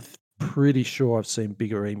cassowary, I'm pretty sure I've seen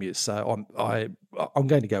bigger emus. So I'm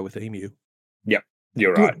going to go with emu. Yep,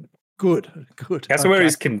 you're right. Good.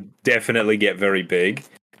 Cassowaries can definitely get very big,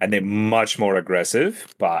 and they're much more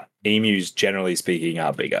aggressive, but emus, generally speaking,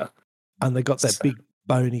 are bigger. And they got that big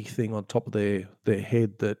bony thing on top of their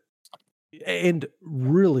head and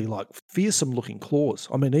really like fearsome looking claws.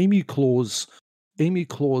 I mean, emu claws, you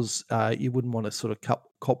wouldn't want to sort of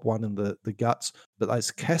cop one in the guts, but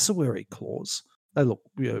those cassowary claws, they look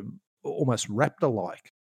almost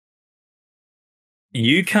raptor-like.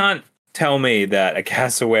 You can't tell me that a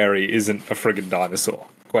cassowary isn't a friggin' dinosaur,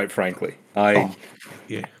 quite frankly. Yeah.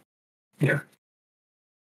 Yeah.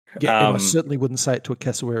 Yeah, and I certainly wouldn't say it to a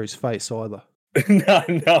cassowary's face either. No,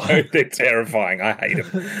 they're terrifying. I hate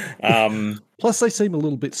them. Plus, they seem a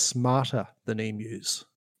little bit smarter than emus.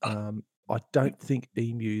 I don't think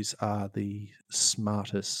emus are the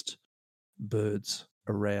smartest birds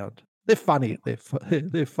around. They're funny.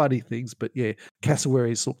 They're funny things, but yeah,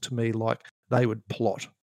 cassowaries look to me like they would plot.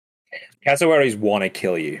 Cassowaries want to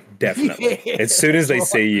kill you, definitely. Yeah, as soon as they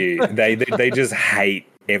see you, they just hate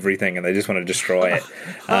everything and they just want to destroy it.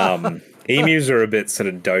 Emus are a bit sort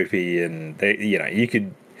of dopey, and they, you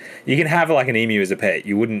can have like an emu as a pet.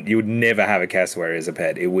 You would never have a cassowary as a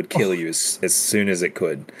pet. It would kill you as soon as it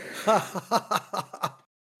could.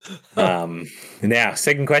 Now,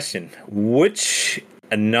 second question: which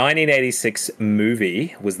 1986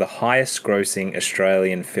 movie was the highest grossing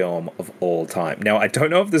Australian film of all time? Now, I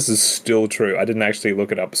don't know if this is still true. I didn't actually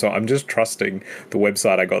look it up, so I'm just trusting the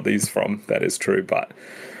website I got these from. That is true, but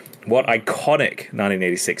what iconic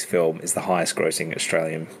 1986 film is the highest grossing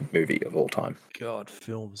Australian movie of all time? God,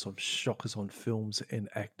 films. I'm shockers on films and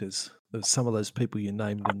actors. There's some of those people you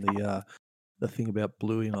named in the thing about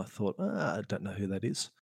Bluey, and I thought, I don't know who that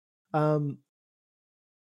is.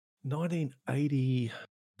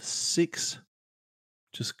 1986.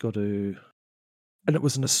 Just got to... And it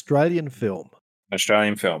was an Australian film.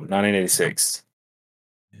 Australian film, 1986.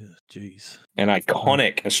 Yeah, geez. An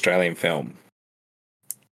iconic Australian film.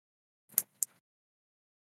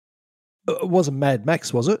 It wasn't Mad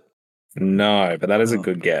Max, was it? No, but that is a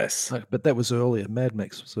good guess. No, but that was earlier. Mad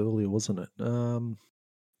Max was earlier, wasn't it? I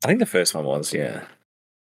think the first one was, yeah.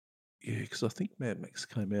 Yeah, because I think Mad Max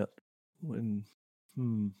came out when...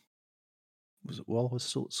 Was it while I was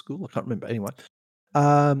still at school? I can't remember. Anyway,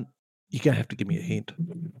 you're going to have to give me a hint.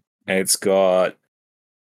 It's got...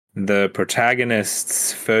 The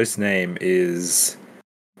protagonist's first name is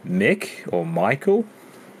Mick or Michael.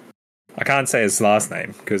 I can't say his last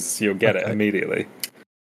name because you'll get it immediately.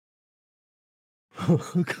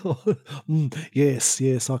 Oh, God.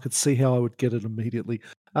 Yes, I could see how I would get it immediately.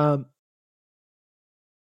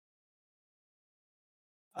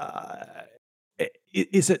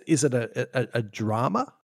 Is it a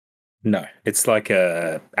drama? No, it's like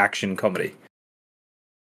a action comedy.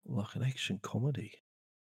 Like an action comedy?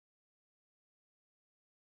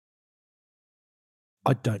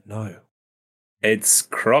 I don't know. It's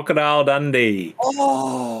Crocodile Dundee.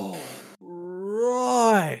 Oh,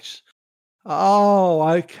 right. Oh,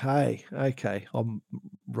 okay. I'm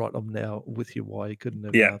right. I'm now with you. Why you couldn't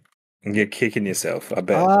have? Yeah, you're kicking yourself, I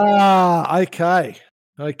bet.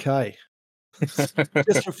 Okay.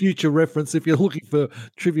 Just for future reference, if you're looking for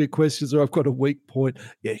trivia questions or I've got a weak point,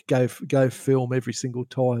 yeah, go film every single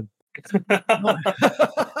time.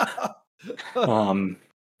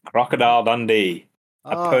 Crocodile Dundee,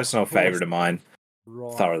 a personal Christ. favourite of mine.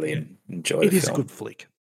 Right. Thoroughly enjoy It the is film. a good flick.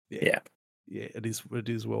 Yeah. Yeah, it is. It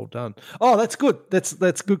is well done. Oh, that's good. That's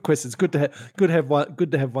good questions. Good to have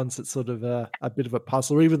ones that sort of a bit of a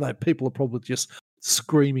puzzler, even though people are probably just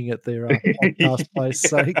screaming at their podcast place,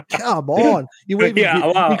 saying, "Come on, you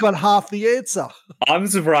got half the answer." I'm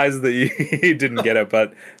surprised that you didn't get it,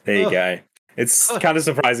 but there you go. It's kind of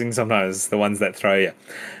surprising sometimes the ones that throw you.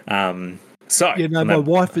 So yeah, no, my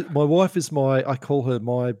wife is I call her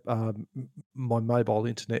my mobile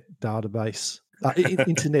internet database.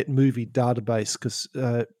 Internet movie database, because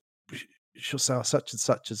she'll say, oh, such and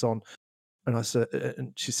such is on, and I said,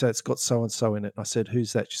 and she said it's got so and so in it. And I said,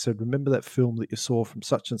 who's that? She said, remember that film that you saw from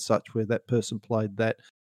such and such where that person played that,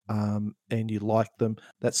 and you liked them?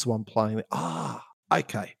 That's the one playing it.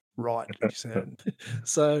 Okay, right.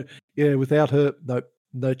 So yeah, without her,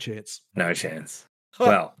 no chance. No chance.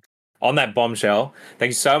 Well, on that bombshell, thank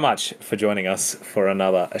you so much for joining us for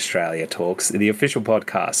another Australia Talks, the official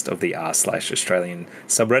podcast of the r/Australian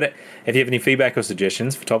subreddit. If you have any feedback or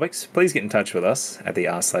suggestions for topics, please get in touch with us at the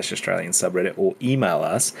r/Australian subreddit or email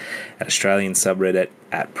us at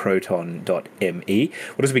australiansubreddit@proton.me.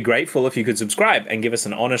 We'll just be grateful if you could subscribe and give us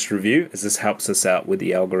an honest review, as this helps us out with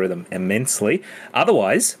the algorithm immensely.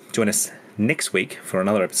 Otherwise, join us next week for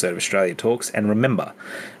another episode of Australia Talks. And remember,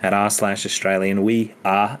 at r/Australian, we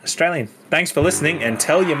are Australian. Thanks for listening, and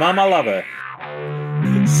tell your mum I love her.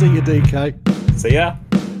 See you, DK. See ya.